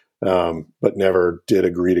 and but never did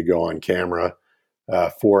agree to go on camera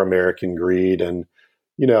for American Greed. And,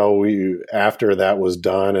 after that was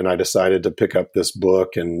done and I decided to pick up this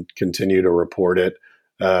book and continue to report it,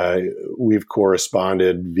 we've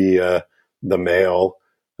corresponded via the mail.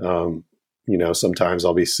 Sometimes I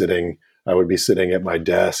would be sitting at my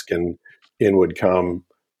desk, and in would come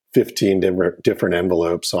 15 different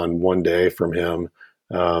envelopes on one day from him.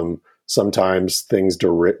 Sometimes things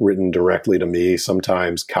written directly to me,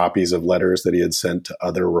 sometimes copies of letters that he had sent to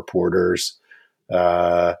other reporters.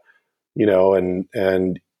 And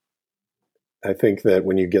I think that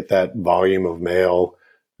when you get that volume of mail,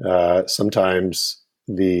 sometimes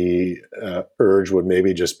the urge would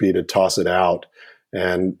maybe just be to toss it out.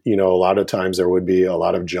 And, a lot of times there would be a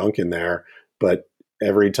lot of junk in there, but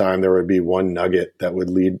every time there would be one nugget that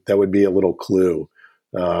would be a little clue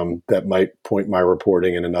that might point my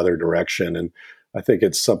reporting in another direction. And I think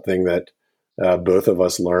it's something that both of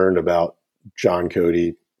us learned about John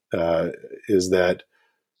Cody is that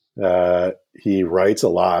he writes a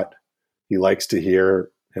lot. He likes to hear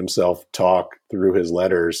himself talk through his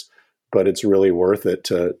letters, but it's really worth it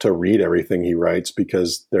to read everything he writes,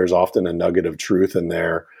 because there's often a nugget of truth in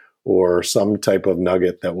there, or some type of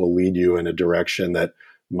nugget that will lead you in a direction that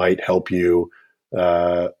might help you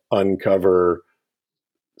uncover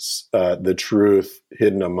the truth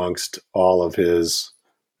hidden amongst all of his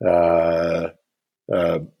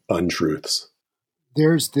untruths.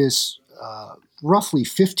 There's this roughly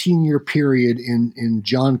 15-year period in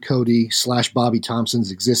John Cody / Bobby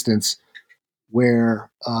Thompson's existence where,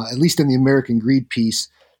 at least in the American Greed piece,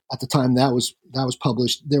 at the time that was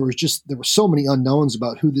published, there were so many unknowns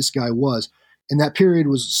about who this guy was. And that period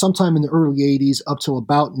was sometime in the early 80s up till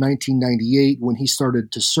about 1998, when he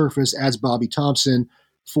started to surface as Bobby Thompson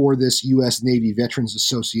for this U.S. Navy Veterans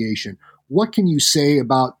Association. What can you say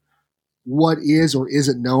about what is or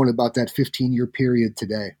isn't known about that 15-year period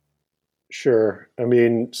today? Sure. I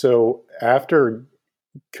mean, so after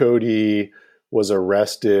Cody was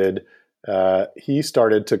arrested, he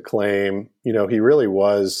started to claim, he really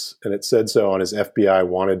was, and it said so on his FBI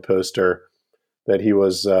wanted poster, that he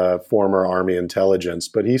was former Army intelligence,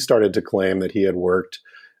 but he started to claim that he had worked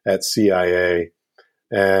at CIA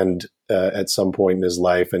and at some point in his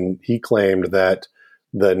life. And he claimed that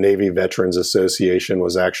the Navy Veterans Association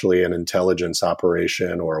was actually an intelligence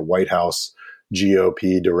operation or a White House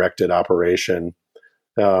GOP directed operation.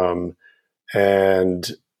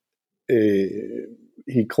 And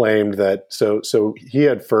he claimed that, so he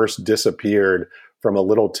had first disappeared from a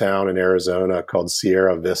little town in Arizona called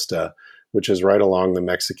Sierra Vista, which is right along the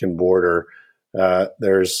Mexican border.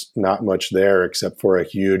 There's not much there except for a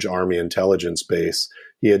huge Army intelligence base.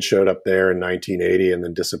 He had showed up there in 1980 and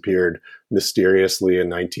then disappeared mysteriously in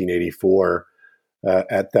 1984.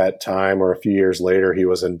 At that time, or a few years later, he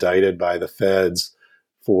was indicted by the feds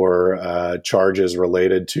for charges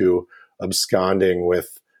related to absconding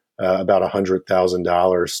with about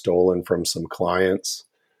 $100,000 stolen from some clients.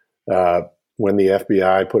 When the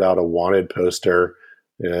FBI put out a wanted poster,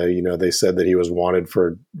 they said that he was wanted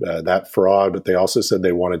for that fraud, but they also said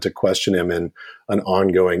they wanted to question him in an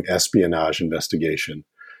ongoing espionage investigation.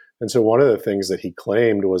 And so one of the things that he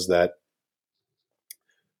claimed was that,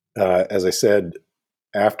 as I said,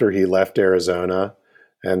 after he left Arizona,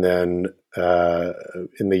 and then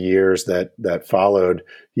in the years that followed,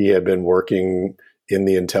 he had been working in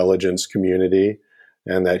the intelligence community,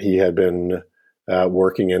 and that he had been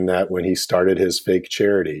working in that when he started his fake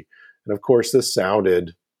charity. And of course, this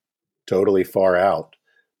sounded totally far out.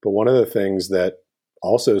 But one of the things that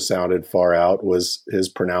also sounded far out was his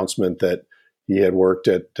pronouncement that he had worked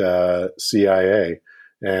at CIA.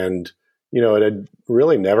 And, it had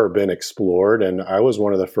really never been explored. And I was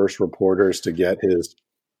one of the first reporters to get his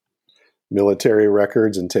military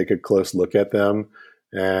records and take a close look at them.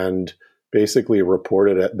 And basically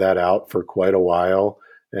reported that out for quite a while.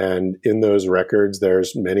 And in those records,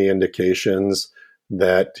 there's many indications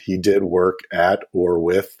that he did work at or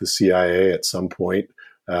with the CIA at some point,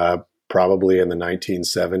 probably in the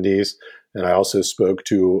 1970s. And I also spoke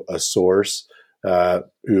to a source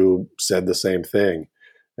who said the same thing.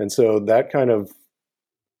 And so that kind of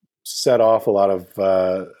set off a lot of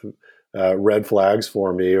red flags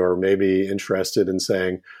for me, or maybe interested in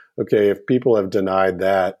saying, okay, if people have denied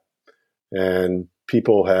that, and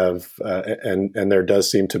people have, and there does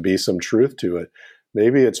seem to be some truth to it,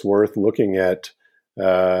 maybe it's worth looking at,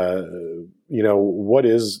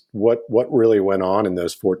 what really went on in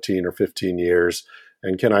those 14 or 15 years,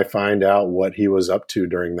 and can I find out what he was up to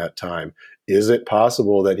during that time? Is it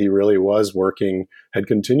possible that he really was had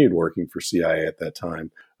continued working for CIA at that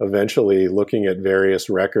time? Eventually, looking at various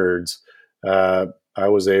records, I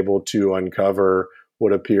was able to uncover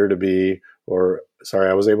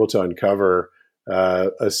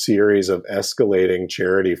a series of escalating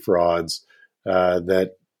charity frauds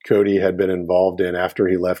that Cody had been involved in after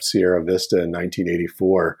he left Sierra Vista in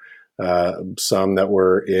 1984. Some that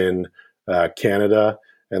were in Canada,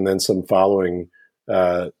 and then some following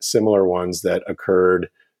similar ones that occurred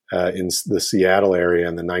in the Seattle area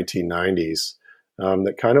in the 1990s,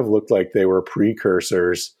 that kind of looked like they were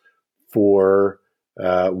precursors for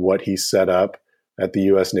what he set up at the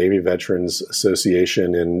U.S. Navy Veterans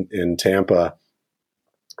Association in Tampa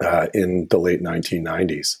in the late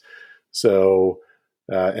 1990s. So,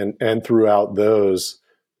 and throughout those,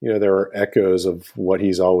 there are echoes of what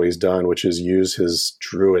he's always done, which is use his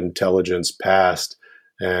true intelligence past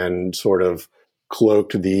and sort of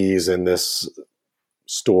cloaked these in this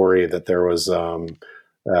story that there was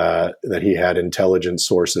that he had intelligence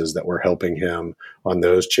sources that were helping him on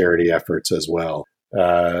those charity efforts as well.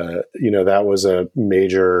 That was a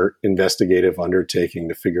major investigative undertaking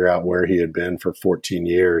to figure out where he had been for 14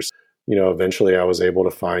 years. Eventually I was able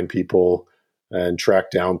to find people and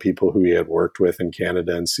track down people who he had worked with in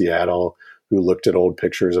Canada and Seattle, who looked at old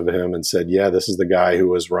pictures of him and said, yeah, this is the guy who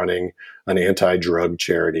was running an anti-drug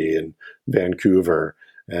charity in Vancouver.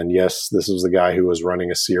 And yes, this was the guy who was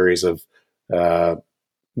running a series of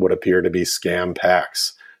what appear to be scam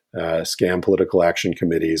PACs, scam political action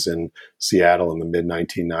committees in Seattle in the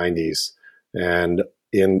mid-1990s. And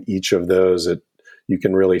in each of those, you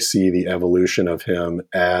can really see the evolution of him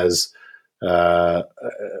as a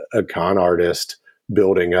con artist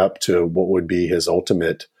building up to what would be his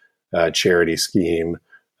ultimate charity scheme,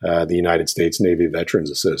 the United States Navy Veterans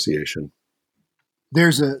Association.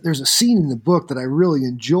 There's a scene in the book that I really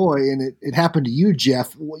enjoy, and it happened to you,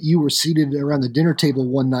 Jeff. You were seated around the dinner table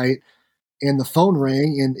one night, and the phone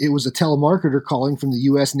rang, and it was a telemarketer calling from the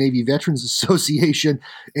U.S. Navy Veterans Association,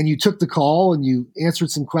 and you took the call, and you answered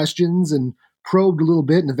some questions and probed a little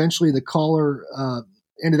bit, and eventually the caller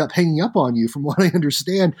ended up hanging up on you, from what I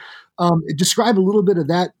understand. Describe a little bit of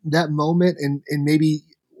that moment and maybe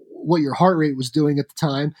what your heart rate was doing at the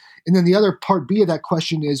time. And then the other part B of that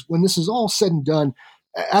question is, when this is all said and done,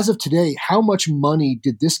 as of today, how much money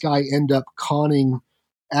did this guy end up conning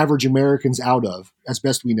average Americans out of, as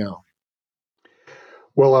best we know?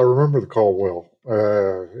 Well, I remember the call well.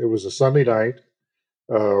 It was a Sunday night.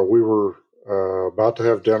 We were about to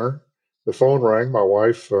have dinner. The phone rang. My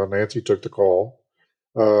wife, Nancy, took the call.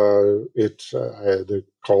 The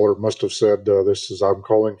caller must have said, I'm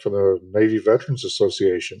calling from the Navy Veterans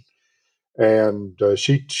Association. And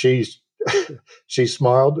she she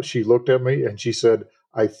smiled. She looked at me and she said,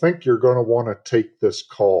 I think you're going to want to take this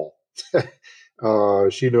call.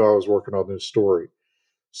 She knew I was working on this story.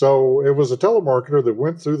 So it was a telemarketer that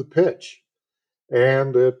went through the pitch.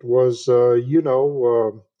 And it was,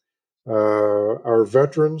 our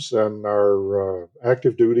veterans and our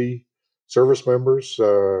active duty service members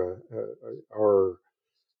are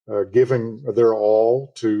giving their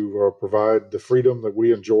all to provide the freedom that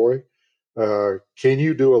we enjoy. Can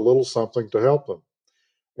you do a little something to help them?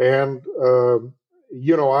 And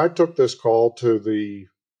I took this call to the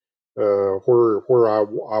where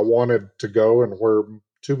I wanted to go, and where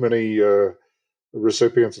too many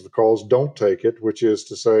recipients of the calls don't take it, which is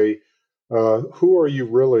to say, who are you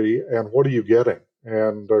really, and what are you getting?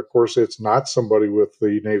 And of course, it's not somebody with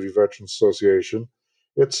the Navy Veterans Association.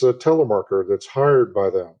 It's a telemarketer that's hired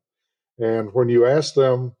by them. And when you ask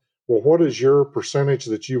them, well, what is your percentage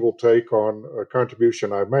that you will take on a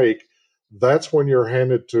contribution I make? That's when you're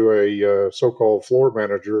handed to a so-called floor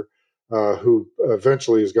manager who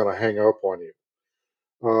eventually is going to hang up on you.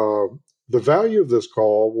 The value of this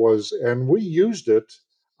call was, and we used it,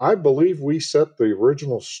 I believe we set the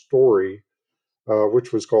original story,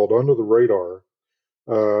 which was called Under the Radar,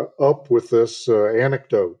 up with this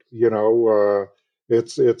anecdote.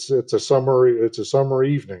 It's a summer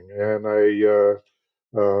evening, and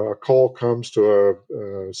a call comes to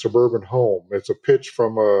a suburban home. It's a pitch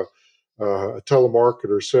from a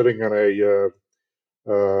telemarketer sitting in a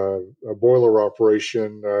boiler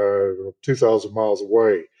operation 2,000 miles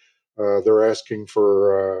away. They're asking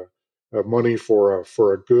for money for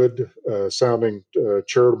a good sounding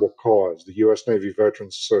charitable cause, the U.S. Navy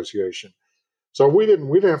Veterans Association. So we didn't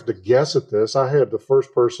have to guess at this. I had the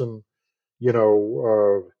first person,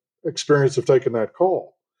 experience of taking that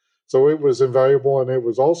call. So it was invaluable, and it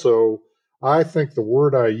was also, I think the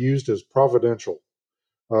word I used is providential.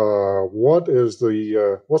 What's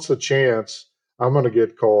the chance I'm going to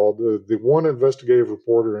get called? The one investigative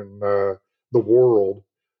reporter in the world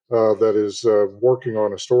that is working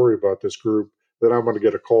on a story about this group, that I'm going to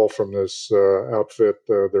get a call from this outfit,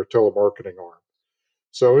 their telemarketing arm.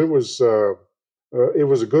 So it was a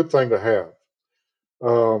good thing to have.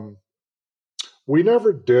 We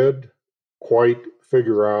never did quite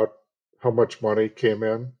figure out how much money came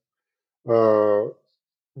in.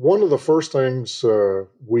 One of the first things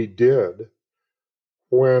we did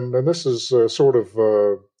and this is sort of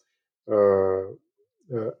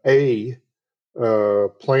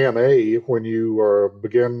plan A, when you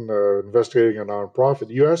begin investigating a nonprofit,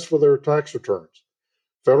 you ask for their tax returns.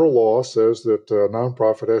 Federal law says that a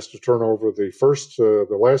nonprofit has to turn over the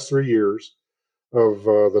last 3 years of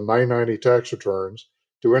the 990 tax returns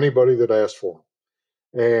to anybody that asks for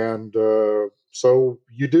them. And so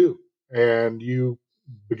you do. And you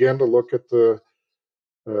begin to look at the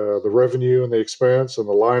revenue and the expense and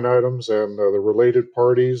the line items and the related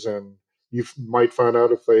parties. And you might find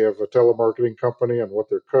out if they have a telemarketing company and what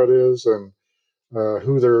their cut is, and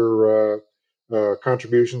who their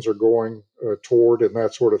contributions are going toward, and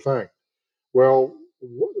that sort of thing. Well,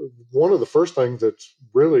 one of the first things that's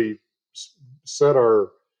really set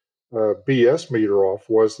our BS meter off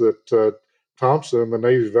was that Thompson, the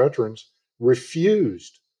Navy veterans,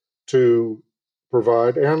 refused to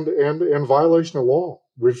provide, and in violation of law,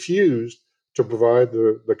 refused to provide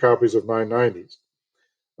the copies of 990s.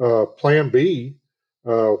 Plan B,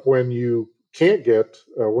 when you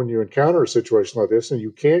encounter a situation like this and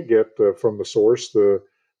you can't get from the source the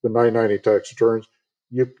 990 tax returns,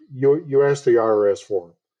 you ask the IRS for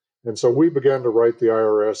them. And so we began to write the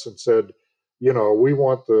IRS and said, we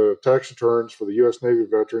want the tax returns for the U.S. Navy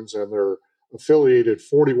veterans and their affiliated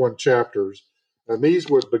 41 chapters. And these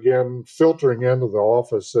would begin filtering into the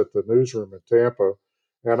office at the newsroom in Tampa.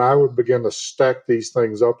 And I would begin to stack these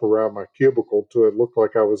things up around my cubicle till it looked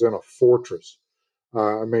like I was in a fortress.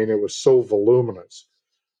 It was so voluminous.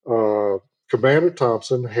 Commander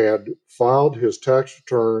Thompson had filed his tax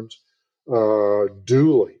returns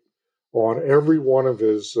duly on every one of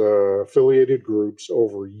his affiliated groups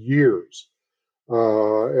over years.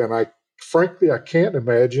 And I can't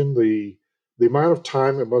imagine the amount of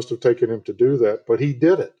time it must have taken him to do that, but he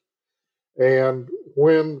did it. And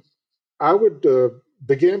when I would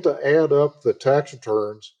begin to add up the tax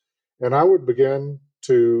returns, and I would begin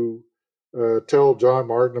to tell John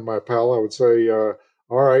Martin and my pal, I would say, all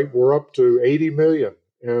right, we're up to 80 million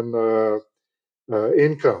in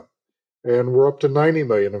income, and we're up to 90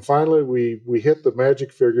 million. And finally, we hit the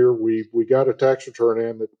magic figure. We got a tax return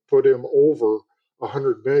in that put him over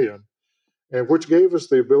 100 million, and which gave us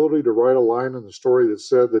the ability to write a line in the story that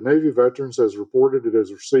said the Navy Veterans has reported it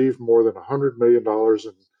has received more than $100 million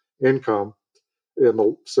in income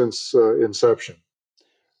since inception.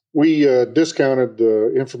 We discounted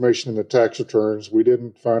the information in the tax returns. We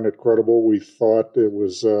didn't find it credible. We thought it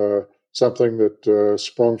was something that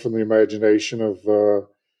sprung from the imagination of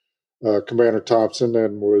Commander Thompson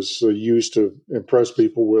and was used to impress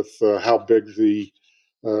people with how big the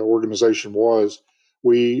organization was.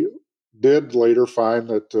 We did later find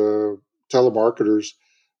that telemarketers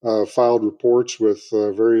filed reports with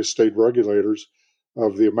various state regulators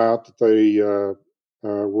of the amount that they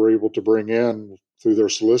were able to bring in through their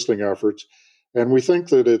soliciting efforts. And we think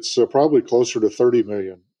that it's probably closer to 30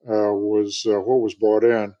 million was what was brought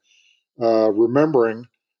in, remembering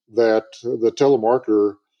that the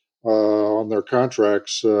telemarketer on their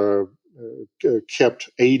contracts kept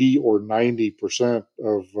 80 or 90%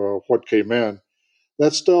 of what came in.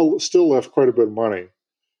 That still left quite a bit of money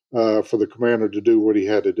for the commander to do what he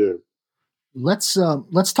had to do. Let's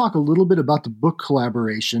talk a little bit about the book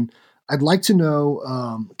collaboration. I'd like to know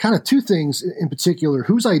kind of two things in particular.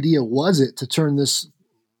 Whose idea was it to turn this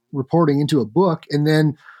reporting into a book? And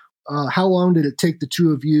then how long did it take the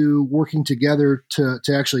two of you working together to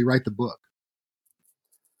actually write the book?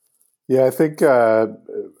 Yeah, I think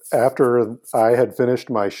after I had finished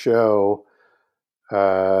my show,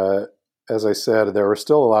 uh, as I said, there was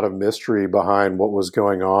still a lot of mystery behind what was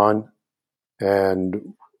going on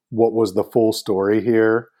and what was the full story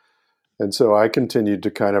here. And so I continued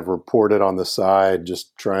to kind of report it on the side,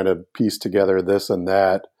 just trying to piece together this and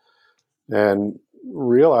that, and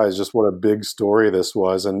realize just what a big story this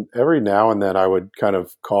was. And every now and then I would kind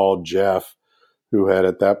of call Jeff, who had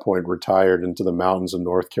at that point retired into the mountains of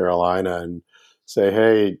North Carolina, and say,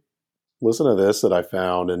 "Hey, listen to this that I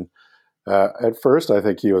found." And at first, I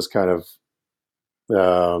think he was kind of,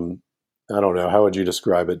 I don't know, how would you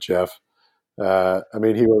describe it, Jeff? I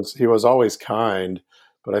mean, he was always kind,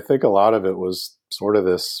 but I think a lot of it was sort of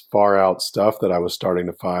this far out stuff that I was starting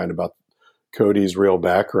to find about Cody's real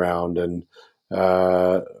background. And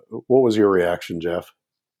what was your reaction, Jeff?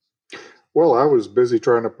 Well, I was busy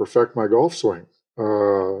trying to perfect my golf swing,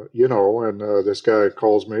 and this guy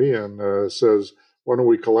calls me and says, "Why don't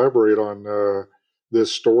we collaborate on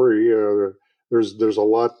this story? There's a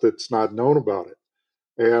lot that's not known about it."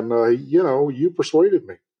 And you persuaded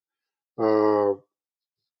me. Uh,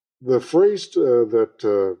 the phrase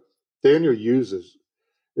that Daniel uses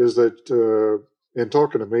is that in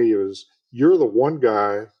talking to me is, "You're the one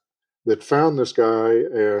guy that found this guy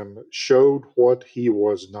and showed what he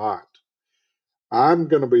was not. I'm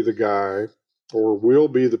going to be the guy, or we'll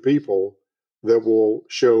be the people that will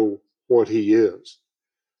show what he is."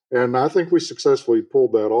 And I think we successfully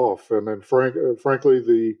pulled that off. And then,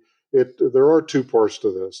 frankly, there are two parts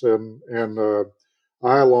to this, and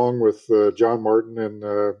I, along with John Martin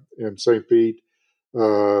in St. Pete,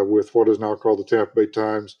 with what is now called the Tampa Bay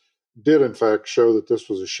Times, did in fact show that this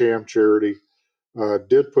was a sham charity.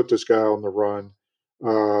 Did put this guy on the run.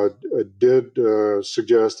 Did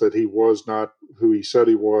suggest that he was not who he said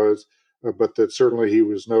he was, but that certainly he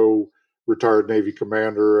was no retired Navy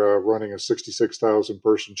commander running a 66,000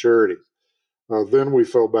 person charity. Then we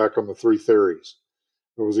fell back on the three theories.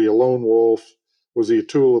 Was he a lone wolf? Was he a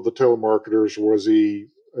tool of the telemarketers? Was he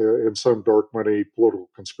in some dark money political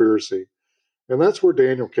conspiracy? And that's where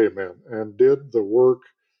Daniel came in and did the work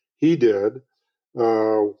he did,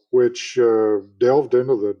 which delved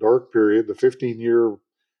into the dark period, the 15-year,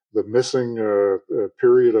 the missing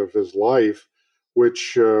period of his life,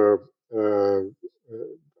 which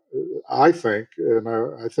I think, and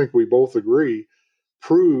I think we both agree,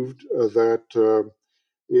 proved that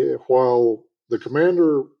while the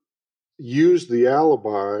commander used the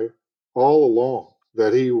alibi all along,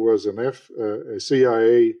 that he was a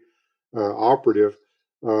CIA operative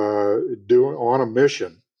doing on a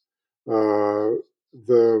mission,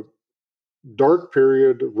 the dark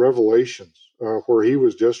period revelations where he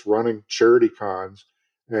was just running charity cons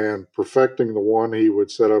and perfecting the one he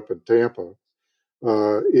would set up in Tampa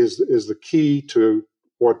is the key to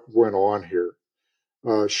what went on here.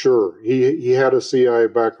 Sure, he had a CIA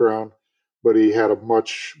background, but he had a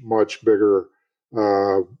much bigger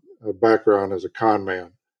background as a con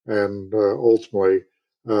man, and ultimately,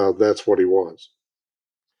 that's what he was.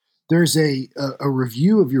 There's a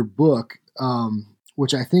review of your book,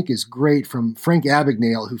 which I think is great, from Frank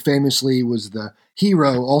Abagnale, who famously was the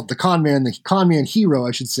hero, the con man hero,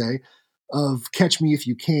 I should say, of Catch Me If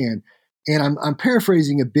You Can. And I'm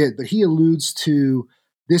paraphrasing a bit, but he alludes to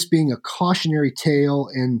this being a cautionary tale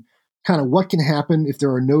and kind of what can happen if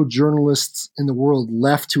there are no journalists in the world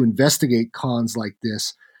left to investigate cons like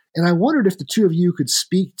this. And I wondered if the two of you could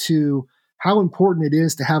speak to how important it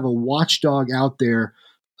is to have a watchdog out there,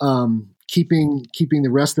 keeping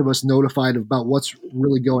the rest of us notified about what's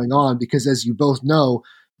really going on. Because as you both know,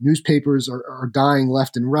 newspapers are dying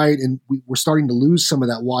left and right, and we're starting to lose some of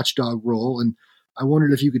that watchdog role. And I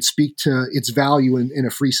wondered if you could speak to its value in a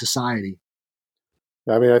free society.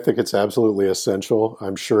 I mean, I think it's absolutely essential.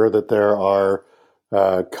 I'm sure that there are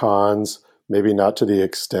cons, maybe not to the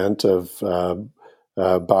extent of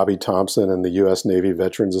Bobby Thompson and the U.S. Navy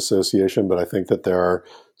Veterans Association, but I think that there are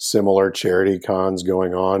similar charity cons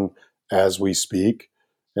going on as we speak.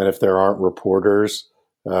 And if there aren't reporters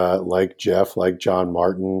like Jeff, like John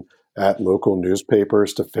Martin at local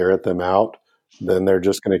newspapers to ferret them out, then they're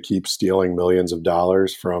just going to keep stealing millions of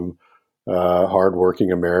dollars from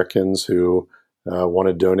hardworking Americans who want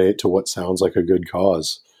to donate to what sounds like a good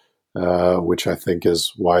cause, which I think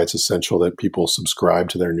is why it's essential that people subscribe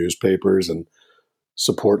to their newspapers and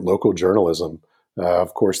support local journalism.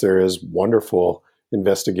 Of course, there is wonderful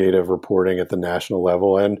investigative reporting at the national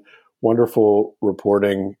level and wonderful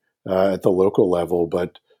reporting at the local level,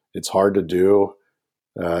 but it's hard to do.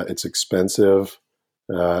 It's expensive.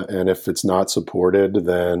 And if it's not supported,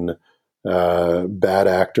 then bad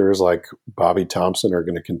actors like Bobby Thompson are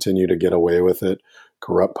going to continue to get away with it.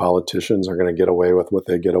 Corrupt politicians are going to get away with what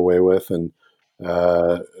they get away with. And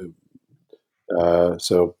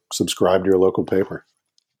So subscribe to your local paper.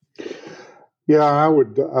 Yeah, I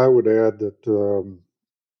would add that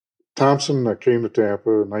Thompson came to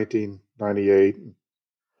Tampa in 1998,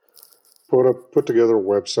 put together a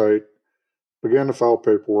website, began to file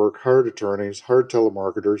paperwork, hired attorneys, hired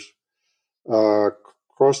telemarketers, uh,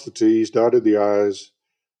 crossed the T's, dotted the I's,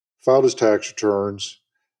 filed his tax returns,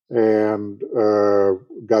 and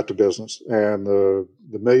got to business. And the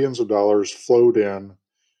millions of dollars flowed in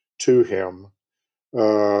to him in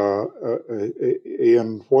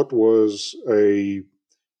what was a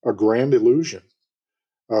grand illusion.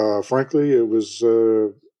 Frankly, it was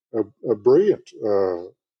a brilliant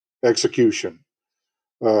execution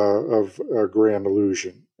of a grand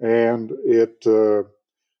illusion. And it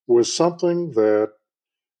was something that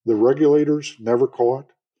the regulators never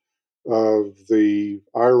caught, the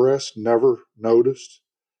IRS never noticed,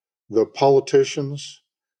 the politicians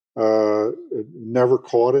never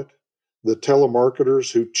caught it, the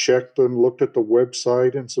telemarketers who checked and looked at the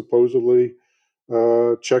website and supposedly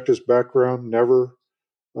checked his background never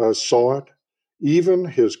saw it. Even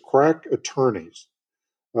his crack attorneys,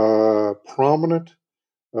 prominent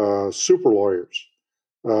super lawyers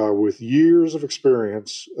with years of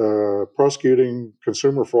experience prosecuting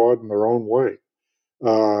consumer fraud in their own way,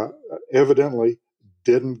 uh, evidently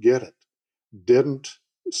didn't get it, didn't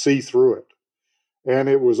see through it. And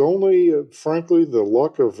it was only, frankly, the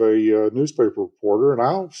luck of a newspaper reporter, and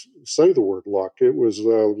I'll say the word luck. It was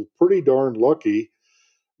pretty darn lucky,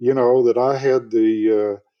 that I had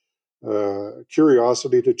the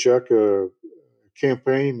curiosity to check a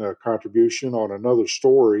campaign contribution on another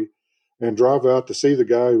story and drive out to see the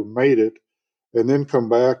guy who made it and then come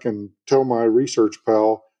back and tell my research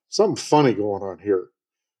pal something funny going on here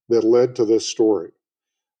that led to this story.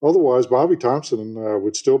 Otherwise, Bobby Thompson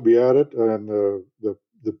would still be at it, and the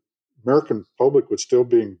American public would still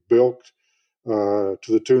being bilked to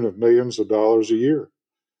the tune of millions of dollars a year.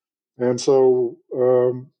 And so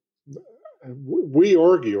we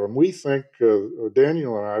argue, and we think,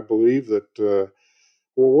 Daniel and I believe that,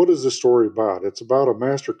 well, what is this story about? It's about a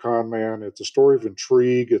master con man. It's a story of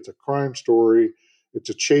intrigue. It's a crime story. It's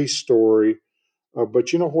a chase story.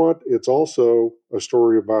 But you know what? It's also a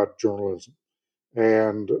story about journalism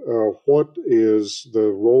and what is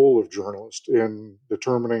the role of journalists in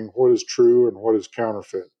determining what is true and what is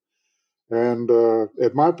counterfeit. And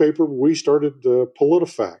at my paper, we started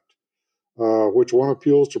PolitiFact, which won a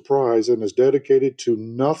Pulitzer Prize and is dedicated to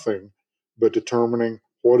nothing but determining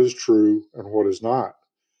what is true and what is not.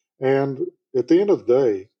 And at the end of the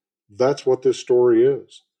day, that's what this story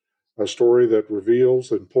is, a story that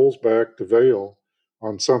reveals and pulls back the veil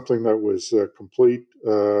on something that was complete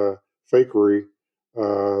fakery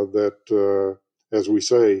that, as we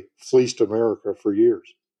say, fleeced America for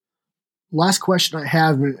years. Last question I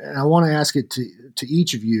have, and I want to ask it to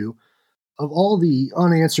each of you. Of all the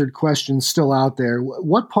unanswered questions still out there,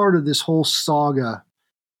 what part of this whole saga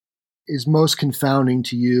is most confounding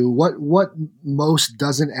to you? What most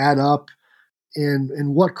doesn't add up,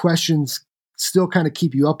 and what questions still kind of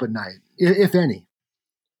keep you up at night, if any?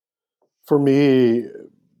 For me,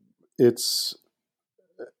 it's,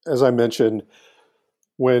 as I mentioned,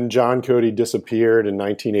 when John Cody disappeared in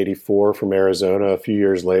 1984 from Arizona, a few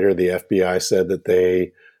years later, the FBI said that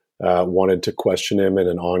they wanted to question him in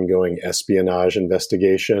an ongoing espionage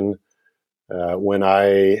investigation. When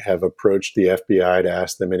I have approached the FBI to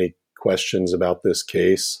ask them any questions about this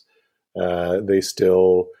case, they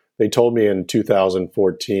told me in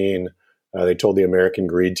 2014, they told the American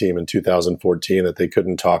Greed Team in 2014 that they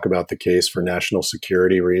couldn't talk about the case for national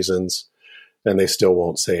security reasons, and they still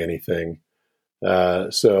won't say anything.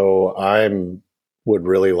 So would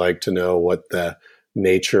really like to know what the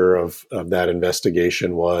nature of that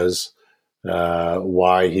investigation was,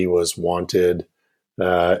 why he was wanted,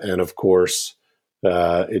 and of course,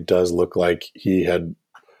 it does look like he had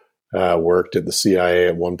worked at the CIA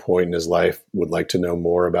at one point in his life. Would like to know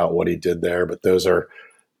more about what he did there, but those are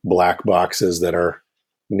black boxes that are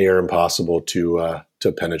near impossible to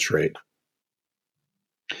penetrate.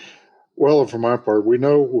 Well, for my part, we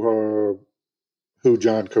know who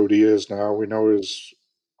John Cody is now. We know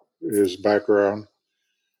his background.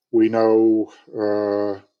 We know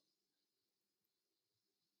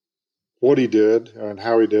what he did and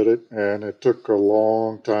how he did it, and it took a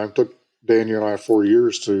long time. It took Daniel and I 4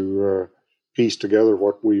 years to piece together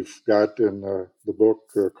what we've got in the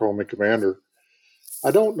book, Call Me Commander.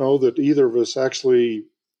 I don't know that either of us actually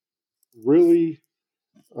really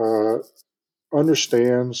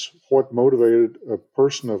understands what motivated a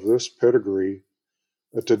person of this pedigree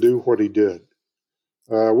to do what he did.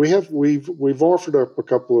 We've offered up a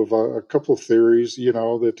couple of theories.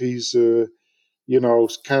 That he's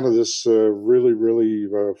kind of this really, really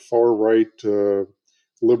far right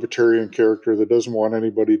libertarian character that doesn't want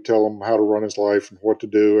anybody to tell him how to run his life and what to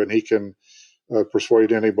do, and he can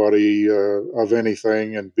persuade anybody of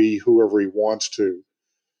anything and be whoever he wants to.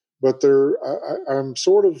 But I'm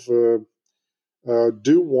sort of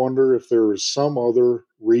do wonder if there is some other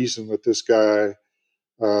reason that this guy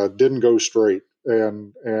didn't go straight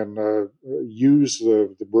and use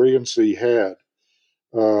the brilliancy he had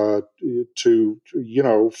for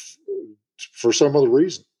some other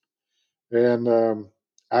reason. And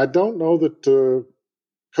I don't know that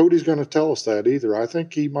Cody's going to tell us that either. I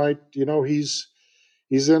think he might. He's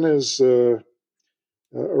in his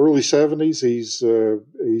early 70s.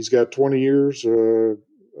 He's got 20 years. That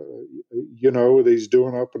he's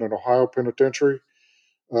doing up in an Ohio penitentiary.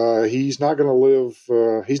 He's not going to live.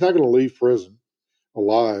 He's not going to leave prison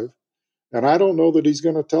alive, and I don't know that he's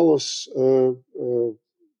going to tell us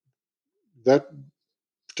that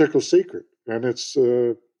particular secret. And it's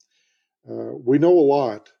we know a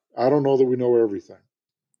lot. I don't know that we know everything.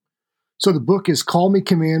 So the book is Call Me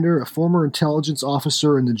Commander, a former intelligence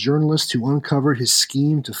officer and the journalist who uncovered his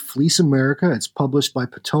scheme to fleece America. It's published by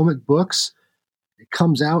Potomac Books. It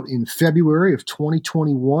comes out in February of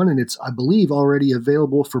 2021, and it's, I believe, already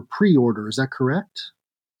available for pre-order. Is that correct?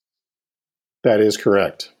 That is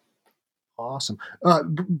correct. Awesome.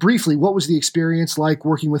 Briefly, what was the experience like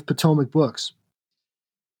working with Potomac Books?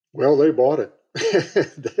 Well, they bought it.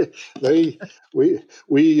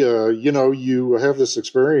 You have this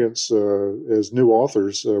experience as new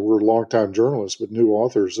authors. We're longtime journalists, but new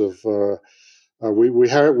authors of. We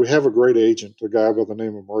have a great agent, a guy by the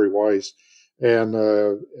name of Murray Weiss, and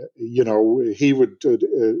he would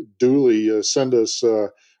duly send us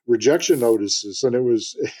rejection notices, and it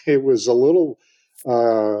was a little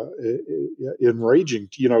enraging,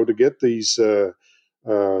 to get these.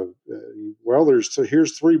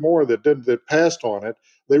 Here's three more that passed on it.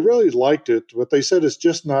 They really liked it, but they said it's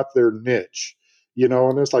just not their niche,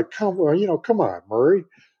 and it's like, come on, Murray.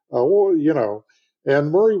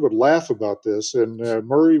 And Murray would laugh about this, and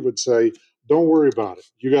Murray would say, don't worry about it.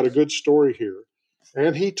 You got a good story here.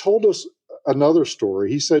 And he told us another story.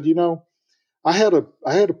 He said, I had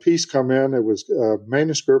a piece come in. It was a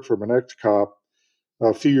manuscript from an ex-cop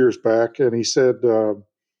a few years back, and he said,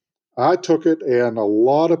 I took it, and a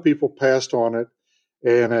lot of people passed on it.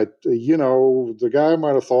 And the guy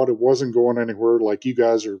might have thought it wasn't going anywhere, like you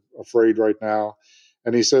guys are afraid right now.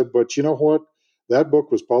 And he said, but you know what? That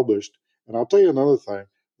book was published. And I'll tell you another thing.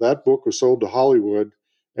 That book was sold to Hollywood,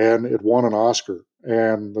 and it won an Oscar.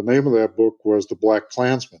 And the name of that book was The Black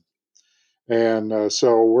Klansman. And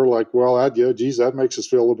so we're like, well, that makes us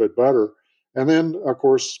feel a little bit better. And then, of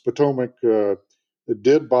course, Potomac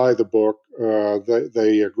did buy the book.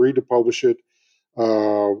 They agreed to publish it.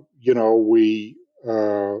 We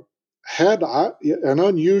had an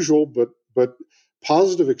unusual but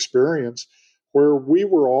positive experience where we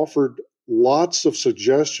were offered lots of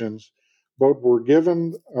suggestions, but were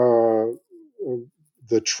given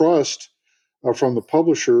the trust from the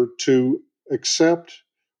publisher to accept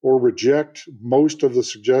or reject most of the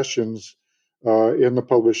suggestions in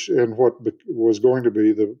what was going to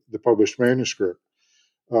be the published manuscript.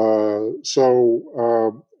 And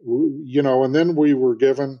then we were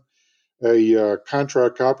given a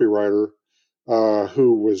contract copywriter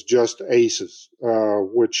who was just aces,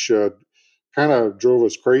 which kind of drove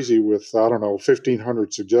us crazy with,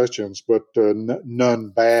 1,500 suggestions, but none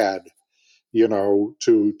bad, to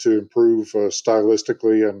improve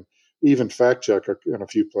stylistically and even fact check in a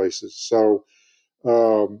few places. So,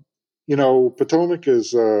 Potomac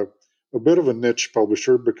is a bit of a niche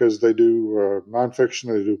publisher because they do nonfiction,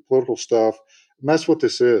 they do political stuff, and that's what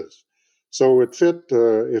this is. So it fit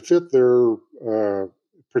their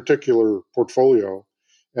particular portfolio,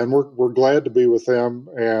 and we're glad to be with them,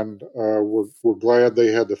 and we're glad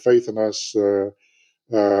they had the faith in us to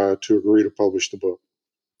agree to publish the book.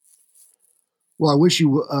 Well, I wish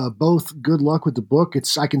you both good luck with the book.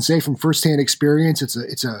 I can say from firsthand experience,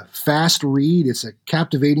 it's a fast read, it's a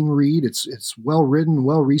captivating read, it's well written,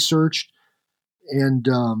 well researched, and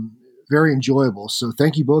very enjoyable. So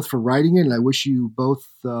thank you both for writing it, and I wish you both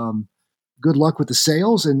good luck with the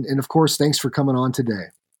sales, and of course, thanks for coming on today.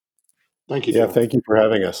 Thank you. Yeah, thank you for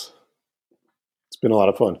having us. It's been a lot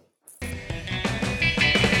of fun.